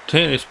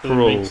 10 is Doesn't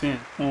pro. make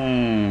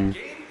sense.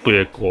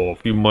 Back off.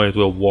 You might as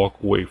well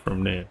walk away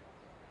from there.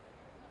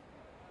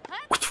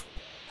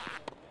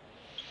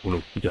 Oh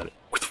no, you got it.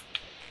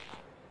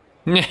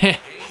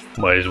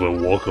 Might as well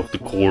walk off the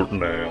court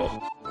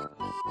now.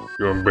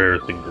 You're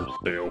embarrassing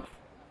yourself.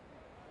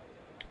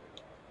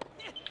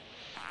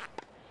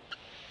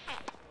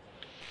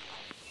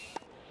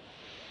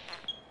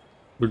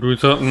 We're doing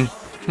something.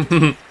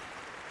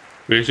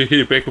 We actually hit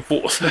it back and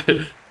forth.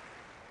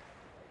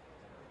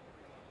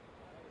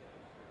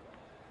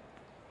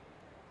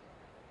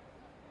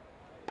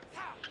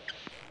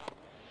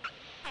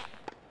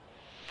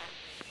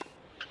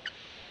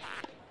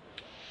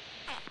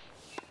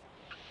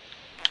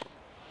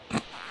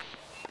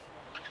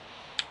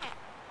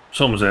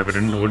 Something's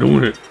happening. We're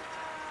doing it.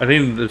 I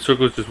think the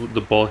circle is just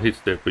the ball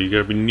hits that, but you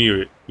gotta be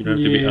near it. You don't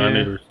have to be on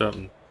it or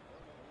something.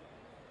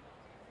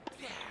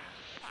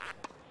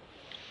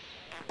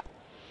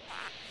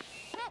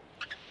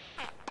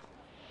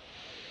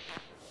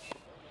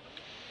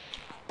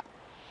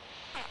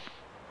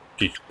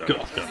 Jeez,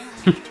 God.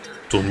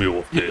 Throw me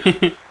off there.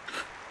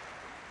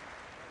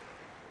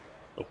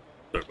 Oh,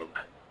 sorry about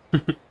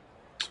that.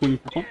 Swing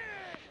for fun.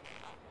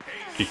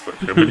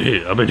 Jeez, I've been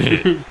hit. I've been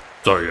hit.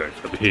 Sorry, guys.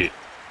 I've been hit.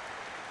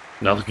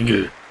 Not looking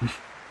good.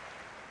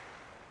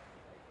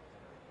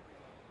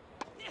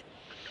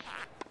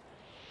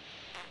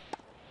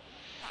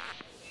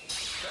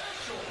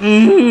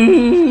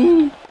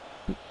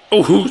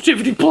 Oh,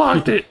 Cheffy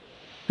blocked it.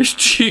 His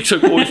cheeks are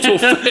going so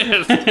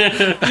fast.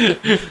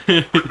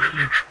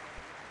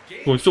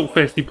 Going so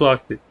fast, he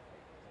blocked it.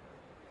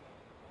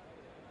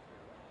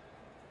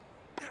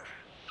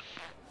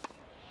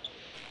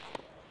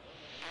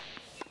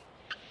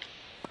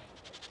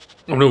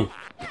 Oh no.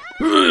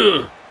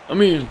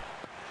 I'm in.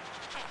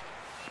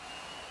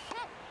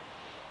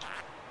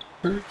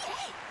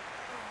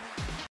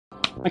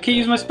 I can't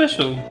use my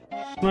special.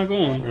 It's not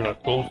going. You're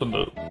not close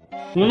enough.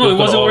 Well, no, it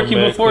wasn't working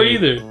before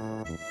either.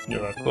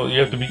 You're not close. You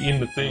have to be in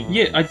the thing.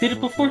 Yeah, I did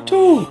it before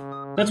too.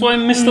 That's why I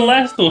missed the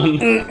last one.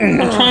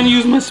 I'm trying to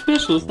use my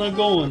special. It's not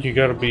going. You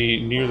gotta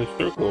be near the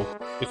circle.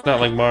 It's not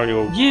like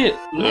Mario. Yeah,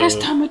 last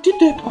time I did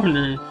that,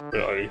 partner.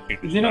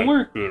 It didn't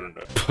work. Good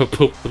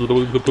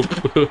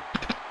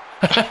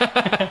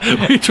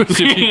Wait,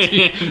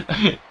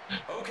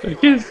 I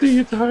can't see.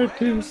 It's hard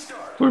to.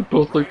 We're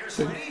both like the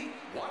same.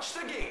 Watch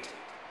the gate.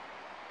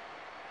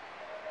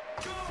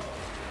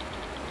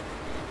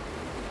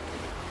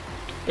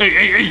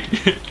 Hey!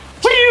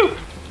 What are you?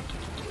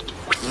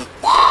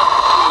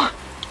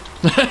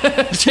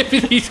 Cheffy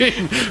T's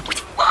in.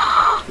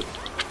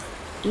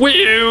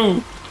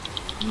 Woo!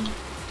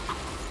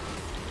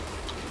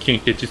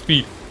 Can't catch his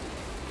speed.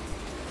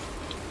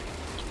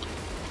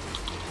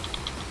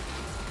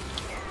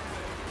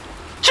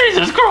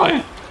 Jesus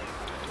Christ!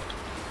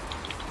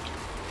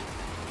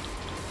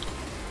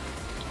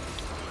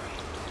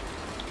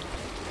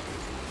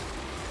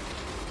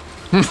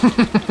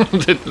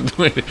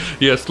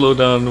 Yeah, slow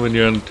down when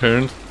you're on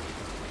turns.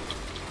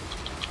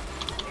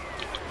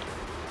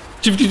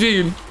 Cheffy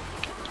T.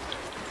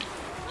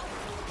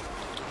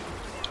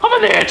 I'm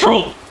a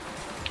natural!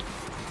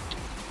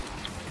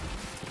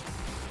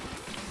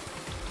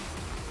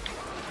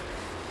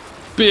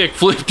 Big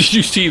flip, did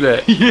you see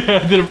that?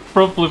 Yeah, I did a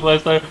front flip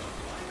last time.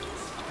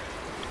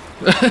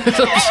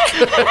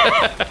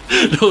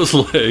 Those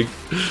legs.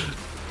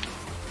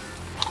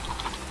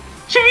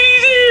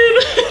 She's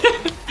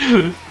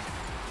in!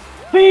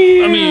 I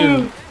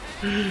mean,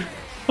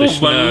 oh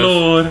my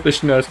lord. The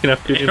shnacks can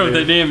have to get in there.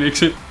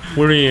 Aerodynamics.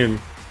 We're in.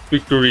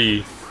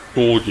 Victory.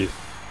 Gorgeous.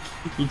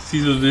 You can see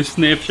those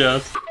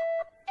snapshots.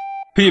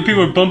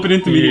 People are bumping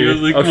into me. Yeah. I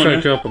was like, I was come trying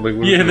on. to jump. I'm like,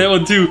 Yeah, that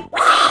one too.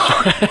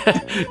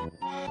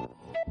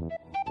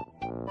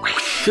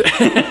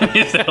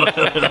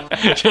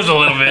 Just a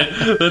little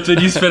bit. That's when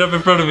you sped up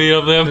in front of me.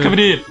 I'm like, I'm coming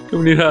in.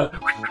 Coming in hot.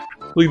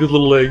 Look at those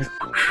little legs.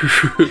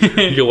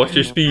 You gotta watch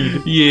your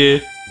speed. Yeah.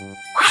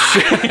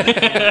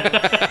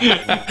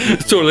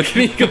 Sort of like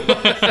an eagle.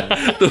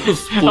 Those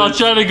splits. I was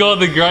trying to go on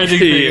the grinding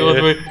thing all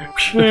the way.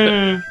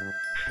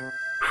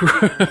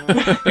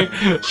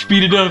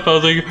 Speed it up. I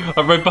was like,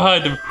 I'm right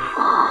behind him.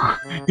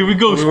 Here we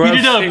go. We're Speed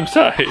it on up. the same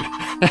side.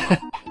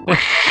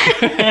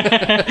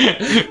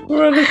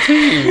 We're on the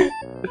team.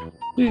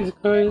 Jesus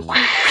Christ.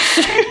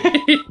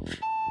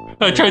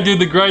 I tried doing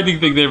the grinding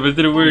thing there, but it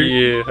didn't work.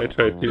 Yeah, I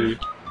tried to.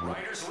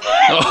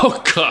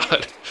 Oh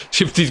God.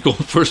 Shifty's going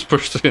first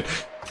person.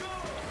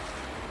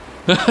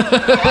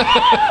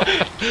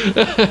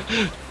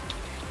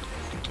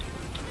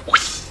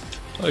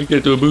 I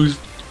get to a boost.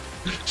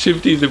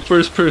 Shifty is in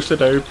first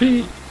person, I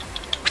repeat.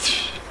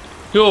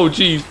 Oh,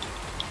 jeez.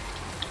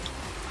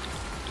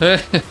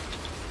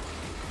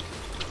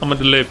 I'm on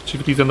the left,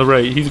 Shifty's on the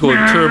right. He's going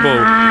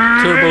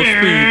turbo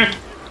speed.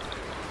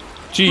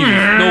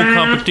 Jeez, no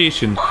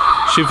competition.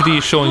 Shifty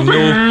is showing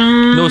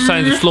no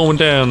signs of slowing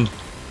down.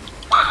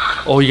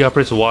 Oh, you gotta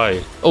press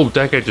Y. Oh,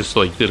 that guy just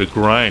like did a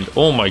grind.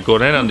 Oh my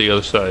god, and on the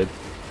other side.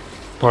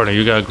 Partner,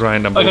 you gotta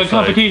grind on both sides. I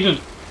got competition.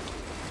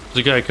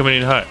 There's a guy coming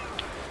in hot.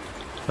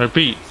 I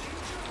repeat.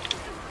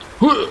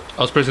 I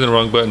was pressing the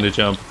wrong button to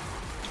jump.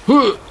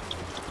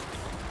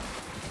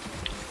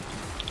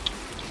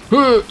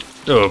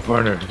 Oh,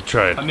 partner, I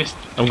tried. I missed.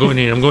 I'm going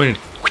in.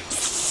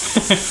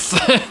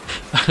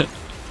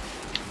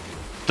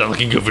 Not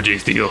looking good for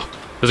JSteel.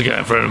 There's a guy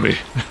in front of me.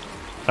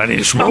 I need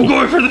a smoke. I'm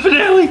going for the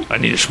finale. I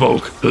need a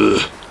smoke.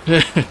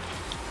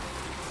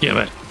 Yeah,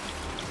 man.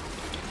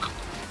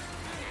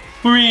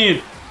 We're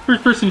in.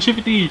 First person,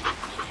 Cheffy T.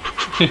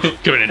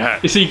 Coming in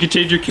hot. So you can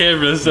change your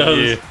camera. So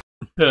Yeah.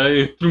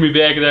 It threw me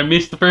back and I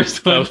missed the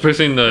first one. I was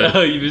pressing the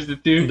Oh, you missed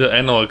it too? the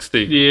analog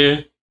stick.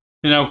 Yeah.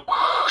 And I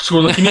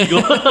scored like an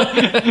eagle.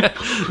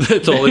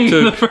 That's all it In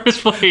the took.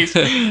 first place.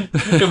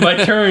 My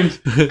turns.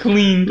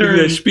 Clean Look at that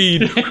turns.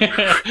 speed.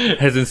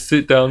 Hasn't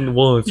sit down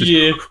once. Just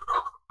Yeah.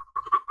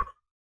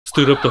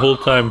 stood up the whole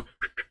time.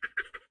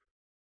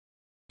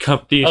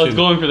 Competition. I was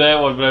going for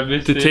that one, but I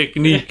missed The it.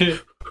 technique.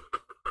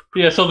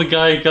 Yeah, I saw the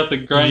guy got the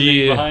grinding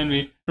Yeah. behind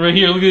me. Right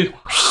here, look at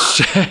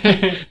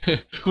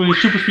it. Going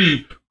super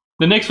speed.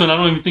 The next one, I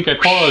don't even think I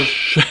paused.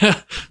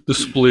 The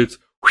splits.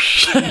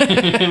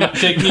 My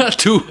technique. Not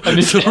two. I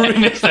missed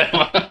that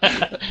one.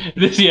 I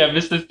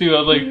missed this too. I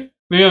was like,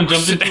 maybe I'm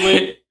jumping too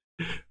late.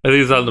 I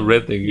think it's on the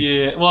red thing.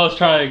 Yeah, well, I was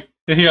trying.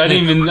 Here, I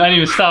didn't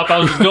even stop. I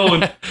was just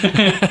going.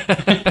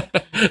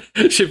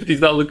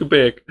 Shifty's not looking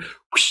back.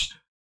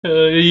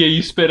 Yeah,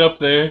 you sped up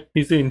there.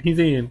 He's in.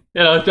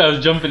 Yeah, I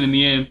was jumping in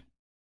the end.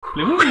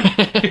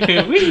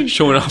 Whee!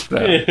 Showing off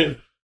that. Yeah.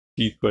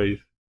 Teeth ways.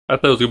 I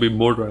thought it was gonna be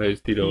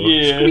motorized, you know.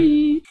 Yeah.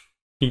 Squeak.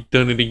 He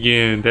done it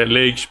again. That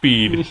leg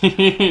speed.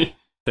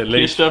 That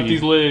leg Fished up speed.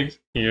 these legs.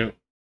 Yeah.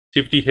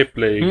 Shifty hip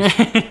legs.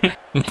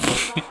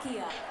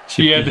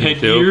 You had the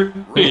headgear?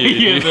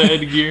 You had the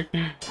headgear.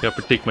 Yeah,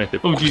 protect my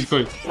hip. Oh, jeez,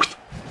 Christ.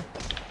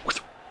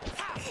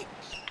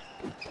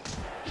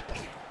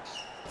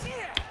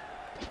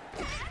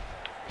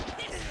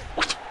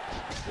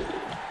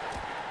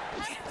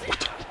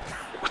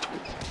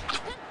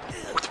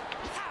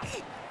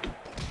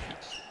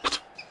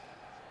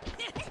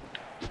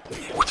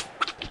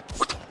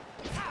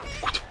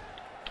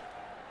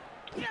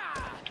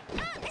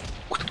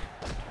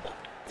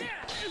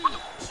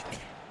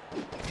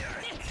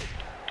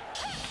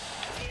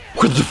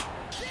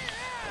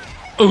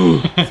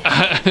 Ooh.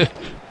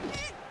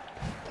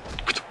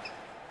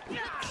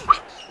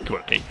 Come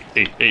on, hey.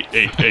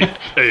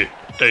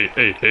 Get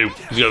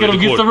him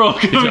against the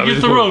rope. Get him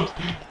against the rope.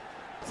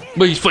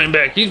 But he's fighting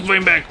back.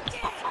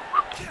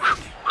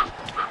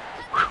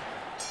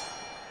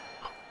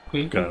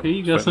 Okay,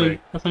 you got some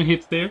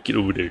hits there. Get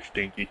over there,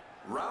 Stinky.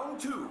 Round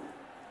 2.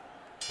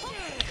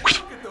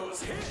 Look at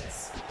those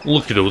hits.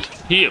 Look at those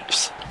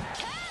hips.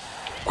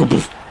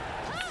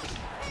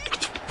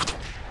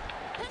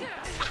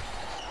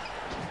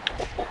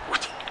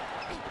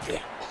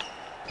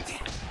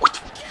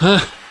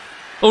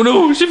 Oh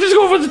no, Shifty's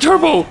going for the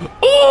turbo.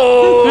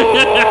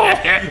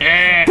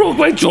 Oh! Broke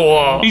my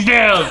jaw. He's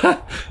down.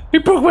 He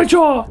broke my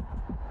jaw.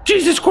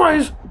 Jesus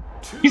Christ.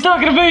 He's not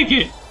gonna make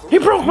it. He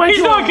broke my He's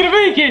jaw. not gonna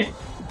make it.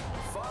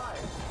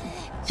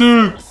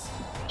 6,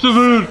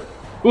 7,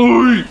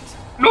 8,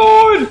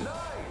 9,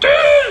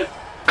 10.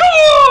 Come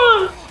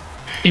on.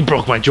 He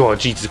broke my jaw.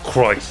 Jesus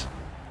Christ.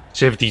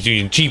 Shifty's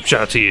using cheap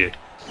shots here.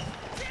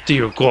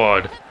 Dear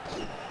God.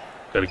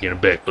 Gotta get him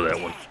back for that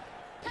one.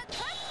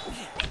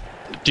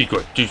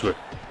 Jeez,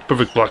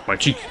 perfect block my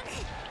cheek.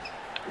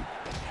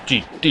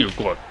 Gee, dear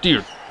God,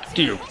 dear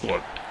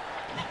God.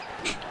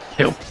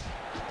 Help.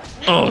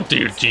 Oh,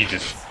 dear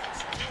Jesus.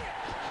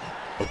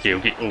 Okay, oh,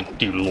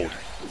 dear Lord.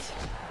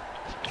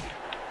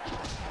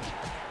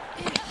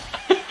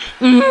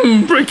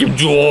 Break him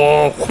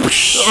jaw.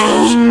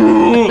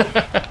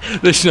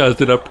 The shots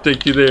did not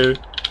protect you there.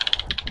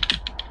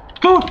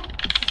 Go.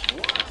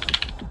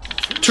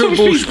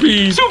 Turbo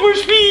speed. Super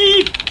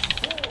speed.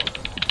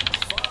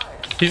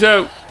 He's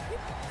out.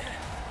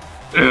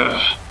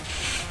 Ugh.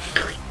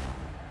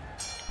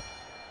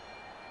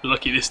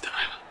 Lucky this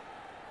time.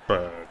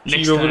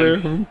 Next over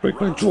time. there.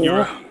 Break my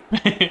jaw.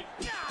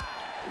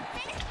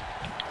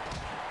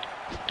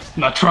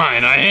 Not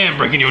trying. I am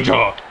breaking your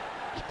jaw.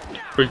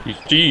 Break his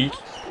cheeks.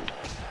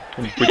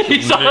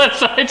 He saw that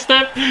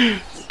sidestep.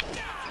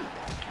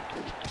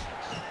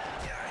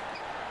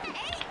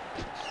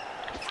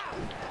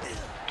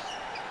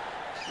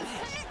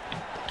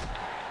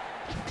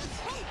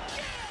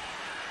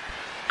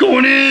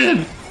 Going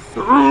in.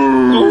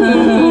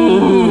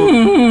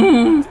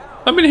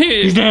 I've been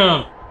hit. He's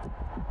down.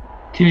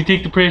 Can you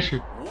take the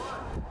pressure?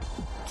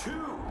 2,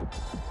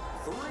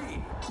 3,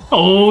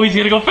 Oh, he's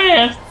gonna go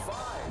fast.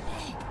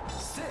 5,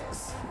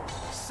 6,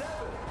 7.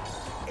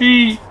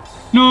 8,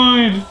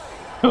 9.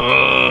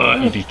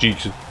 Eat these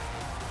cheeks.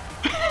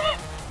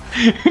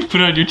 Put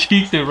it on your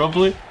cheeks and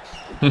rumble it.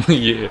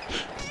 Yeah.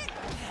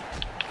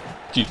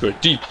 Jesus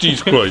Christ.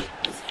 Jesus Christ.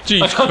 I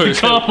Jesus thought the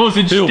Christ. combos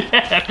Help.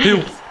 instead.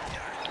 Help.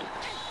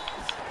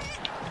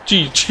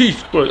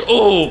 Jesus Christ.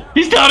 Oh.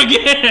 He's down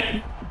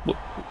again. What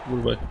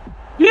am I?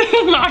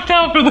 Knocked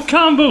out for the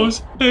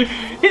combos.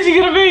 Is he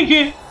gonna make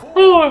it?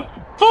 4,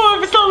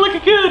 5. It's not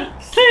looking good.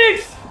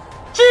 6,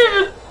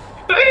 7,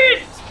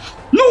 8,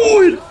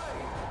 9,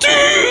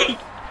 10.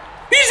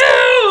 He's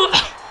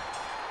out.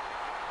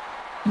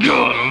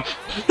 Got him.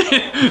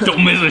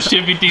 Don't miss a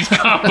Cheffy T's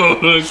combo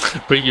hook.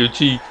 Break your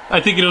cheek.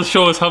 I think it'll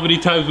show us how many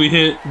times we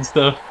hit and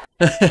stuff.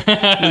 Look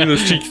at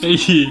those cheeks.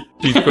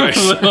 Jesus Christ.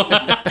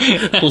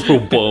 A little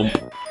bump.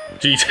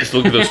 Jesus,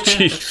 look at those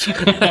cheeks.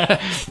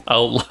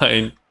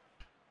 Outline.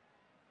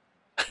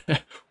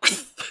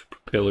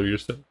 Propeller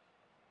yourself.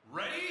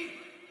 Ready?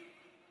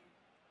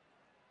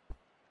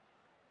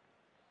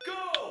 Go!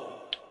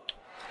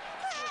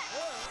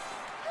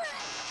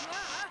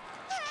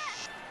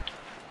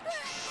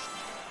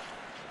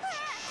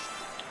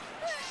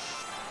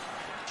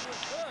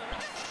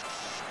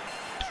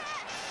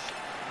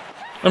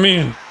 I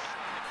mean,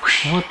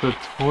 What the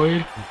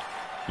toy?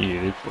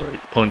 yeah, that's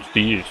right. Punch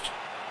the ish.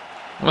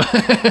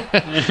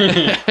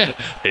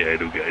 Hey, I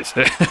do, guys.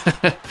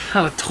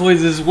 How the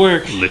toys this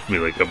work? Lift me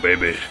like a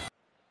baby.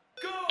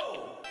 Go!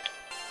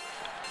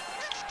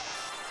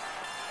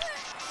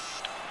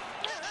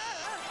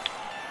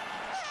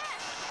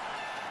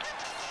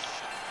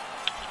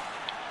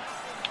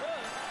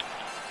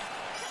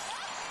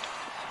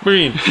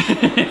 Green.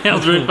 I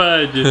was right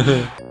behind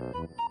you.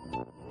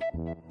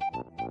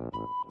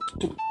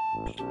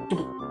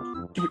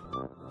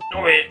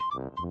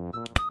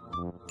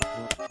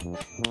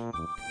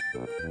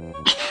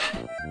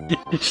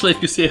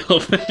 Schleif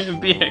yourself back.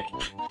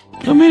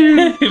 Come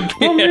here.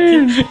 Come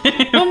here.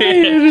 Come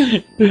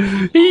here.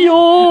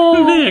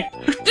 Yo. Back.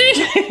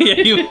 Yeah,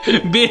 you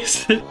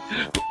missed.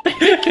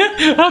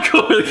 I'll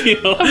go with the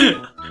kill.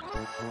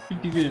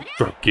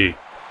 Drop kick.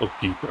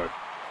 Okay, bro.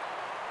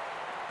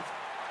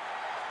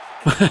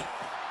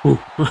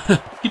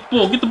 Get the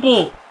ball, get the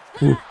ball.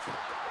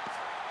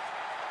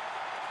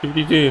 Give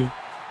it in.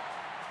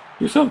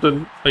 Do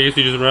something. I guess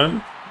you just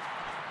run.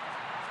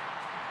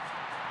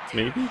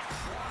 Maybe.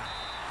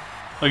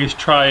 I guess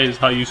try is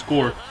how you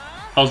score.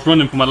 I was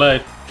running for my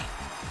life.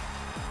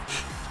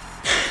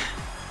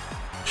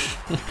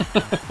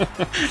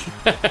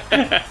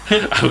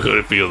 I'm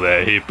gonna feel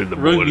that hip in the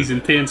Rugby's morning.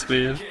 intense,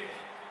 man.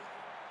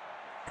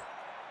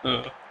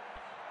 The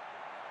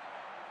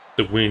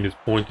wind is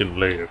pointing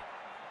left.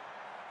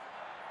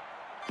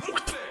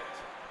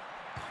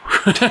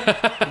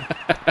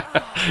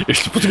 You're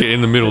supposed to get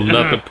in the middle,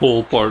 not the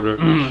pull partner.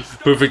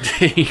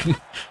 Perfect aim.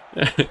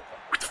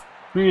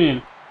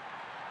 Man,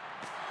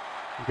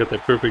 You got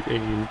that perfect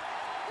aim.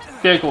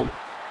 tackle.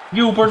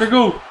 Go, partner,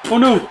 go. Oh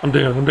no. I'm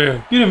down, I'm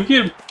down. Get him,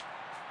 get him.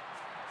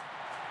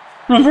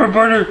 Run for it,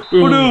 partner.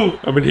 Oh no.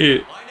 I've been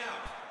hit.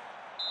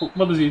 Oh,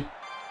 what is he?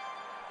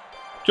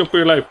 Jump for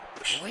your life.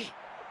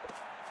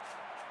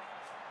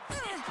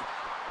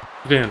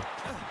 Down.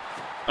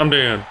 I'm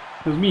down.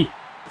 It was me.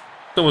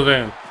 Someone's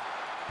down.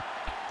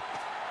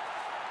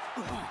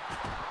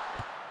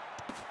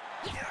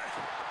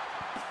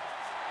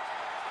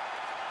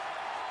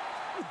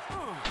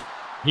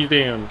 He's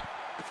down.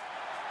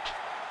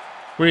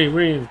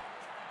 Win.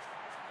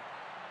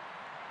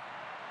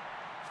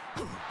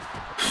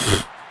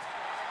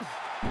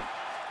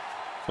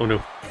 Oh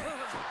no.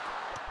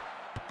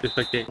 Just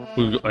like that.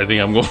 Ooh, I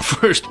think I'm going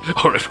first.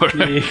 Alright.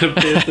 Yeah,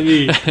 pass to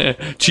me.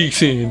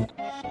 Cheeks in.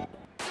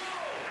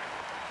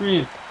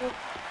 Man.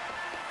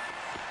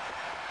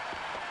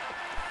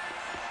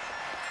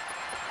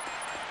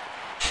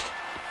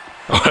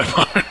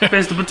 Alright.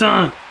 Pass the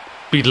baton.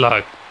 Beat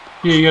lock.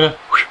 Yeah, you gotta.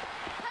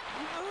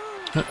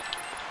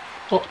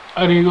 Oh,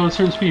 I didn't go at a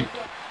certain speed.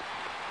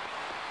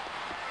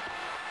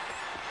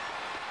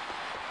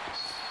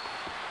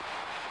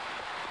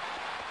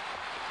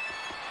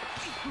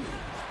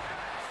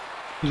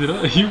 Is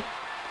it you?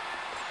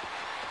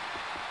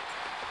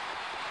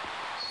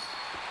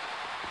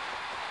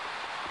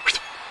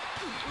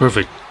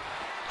 Perfect.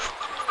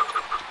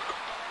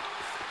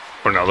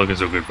 We're not looking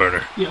so good,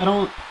 partner. Yeah, I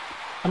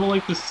don't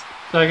like this.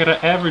 I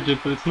gotta average it,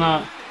 but it's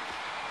not.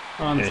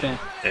 I don't understand.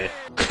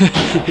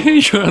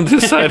 You're on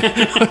this side.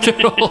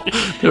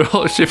 they're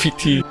all Cheffy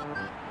T.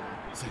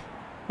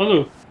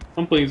 Hello,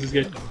 I'm playing as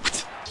this guy.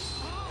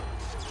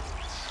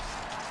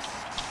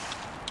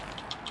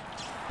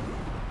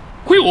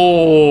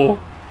 Oh,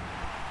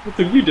 What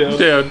took you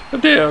down? I'm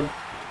down.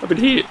 I've been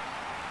hit.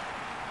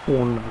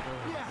 Oh no.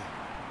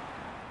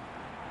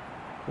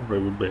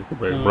 Alright, we're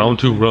back. Round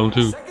two.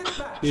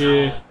 Yeah.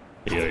 Hey,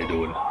 how you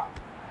doing?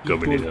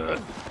 Coming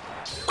in.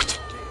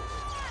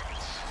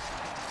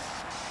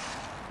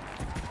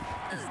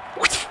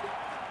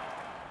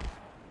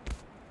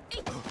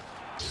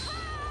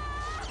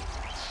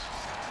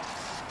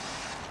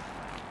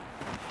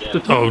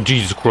 Oh,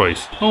 Jesus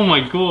Christ. Oh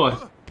my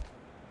god.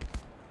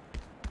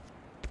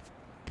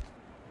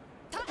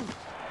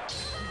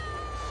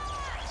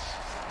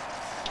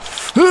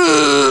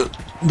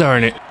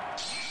 Darn it.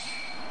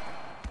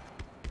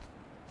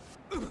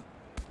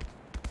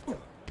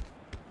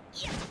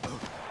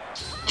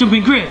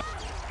 Jumping grip.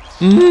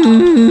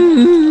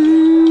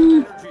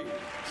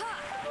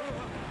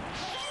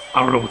 I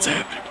don't know what's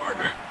happening,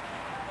 partner.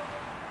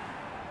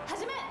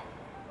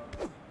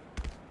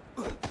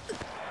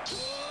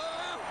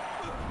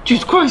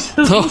 Jesus Christ.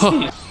 That's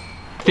insane. It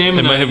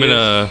Stamina, might have been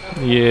a...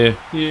 Yeah.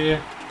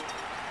 Yeah.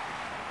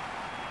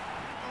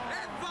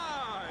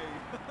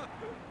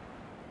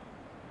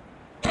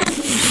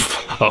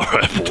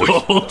 Alright, boys.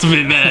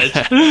 Ultimate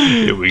match.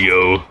 Here we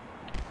go.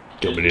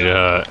 Coming in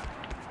hot.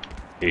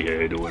 Hey,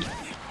 how you doing?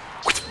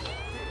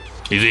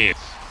 He's in.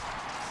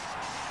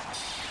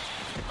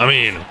 I'm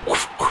in.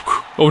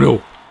 Oh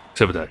no.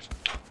 Sabotage.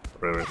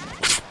 Right.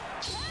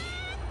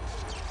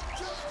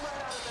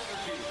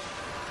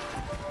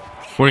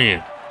 We're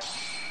in.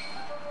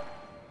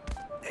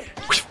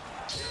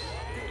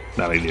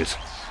 Not like this.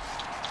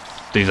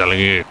 Things not like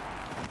it.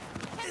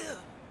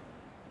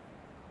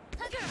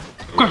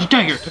 Crouching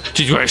tiger.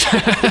 Jesus Christ.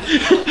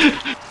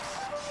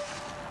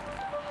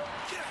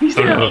 He's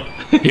Oh down. no.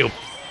 Help.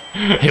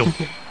 Help.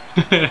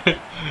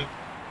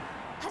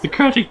 The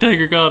crouching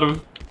tiger got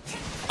him.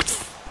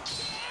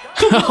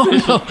 Oh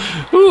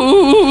no.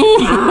 Ooh.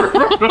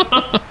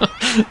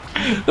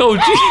 Oh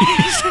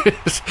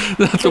Jesus.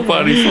 That's a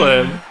body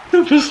slam.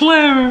 Super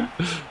slammer.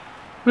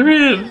 We're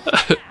in.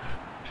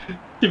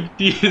 Cheffy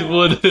T has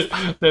won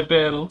that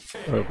battle.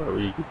 Alright,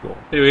 we keep going.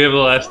 Hey, we have the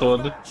last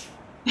one.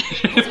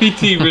 Cheffy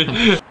T.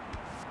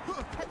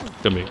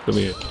 Come here, come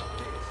here.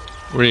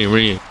 We're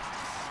in.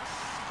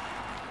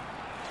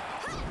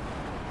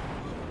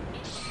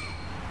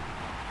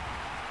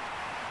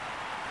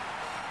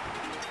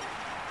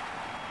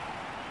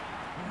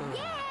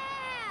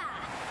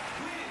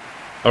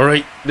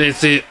 Alright,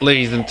 that's it,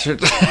 ladies and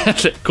gentlemen.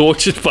 That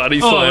gorgeous body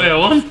Oh, slam. wait, I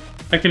won?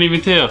 I can't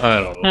even tell. I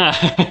don't know.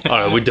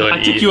 Alright, we're done.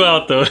 I took you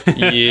out though.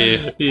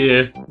 Yeah,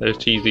 Yeah. that's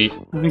cheesy.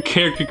 The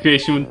character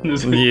creation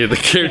was Yeah, the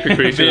character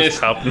creation is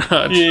Best. top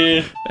notch.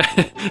 Yeah.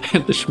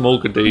 The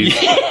smoker days.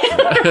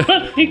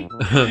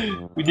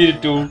 We did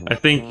it too. I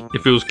think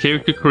if it was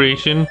character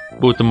creation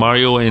with the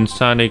Mario and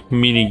Sonic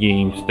mini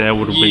games, that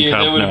would have been Yeah,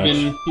 top that would have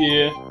notch. been,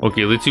 yeah.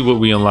 Okay, let's see what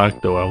we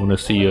unlocked though. I want to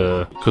see,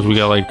 because we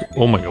got like,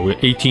 oh my god, we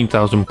got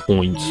 18,000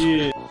 points.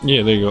 Yeah.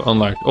 Yeah, there you go,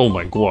 unlocked. Oh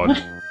my god.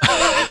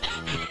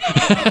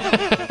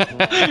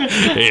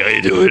 Hey, how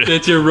you doing?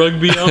 That's your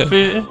rugby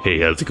outfit? Hey,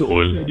 how's it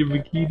going? Your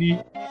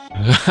bikini?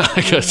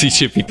 I gotta see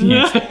Cheffy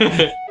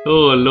T.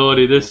 Oh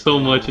lordy, there's so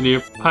much in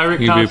here.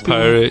 Pirate You be a costume.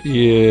 pirate,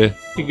 yeah.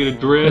 You get a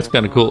dress. That's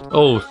kind of cool.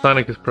 Oh,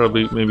 Sonic is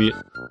probably maybe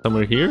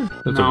somewhere here?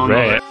 That's No, a no,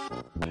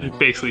 rat.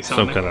 Basically Some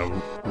something. kind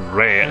of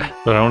rat.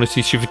 But I want to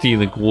see Cheffy T in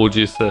the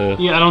gorgeous,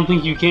 Yeah, I don't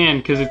think you can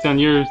because it's on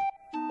your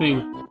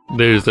thing.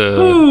 there's a...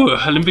 Ooh,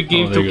 Olympic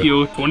Games there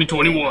you Tokyo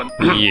 2021.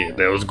 Yeah,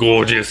 that was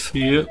gorgeous.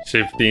 Yep.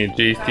 Cheffy T and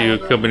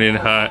JSteel coming in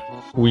hot.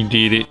 We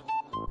did it.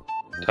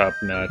 Top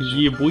notch.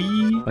 Yeah, boy.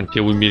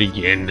 Until we meet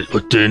again.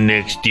 Put the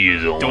next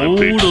year's on my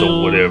picks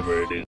or whatever it is.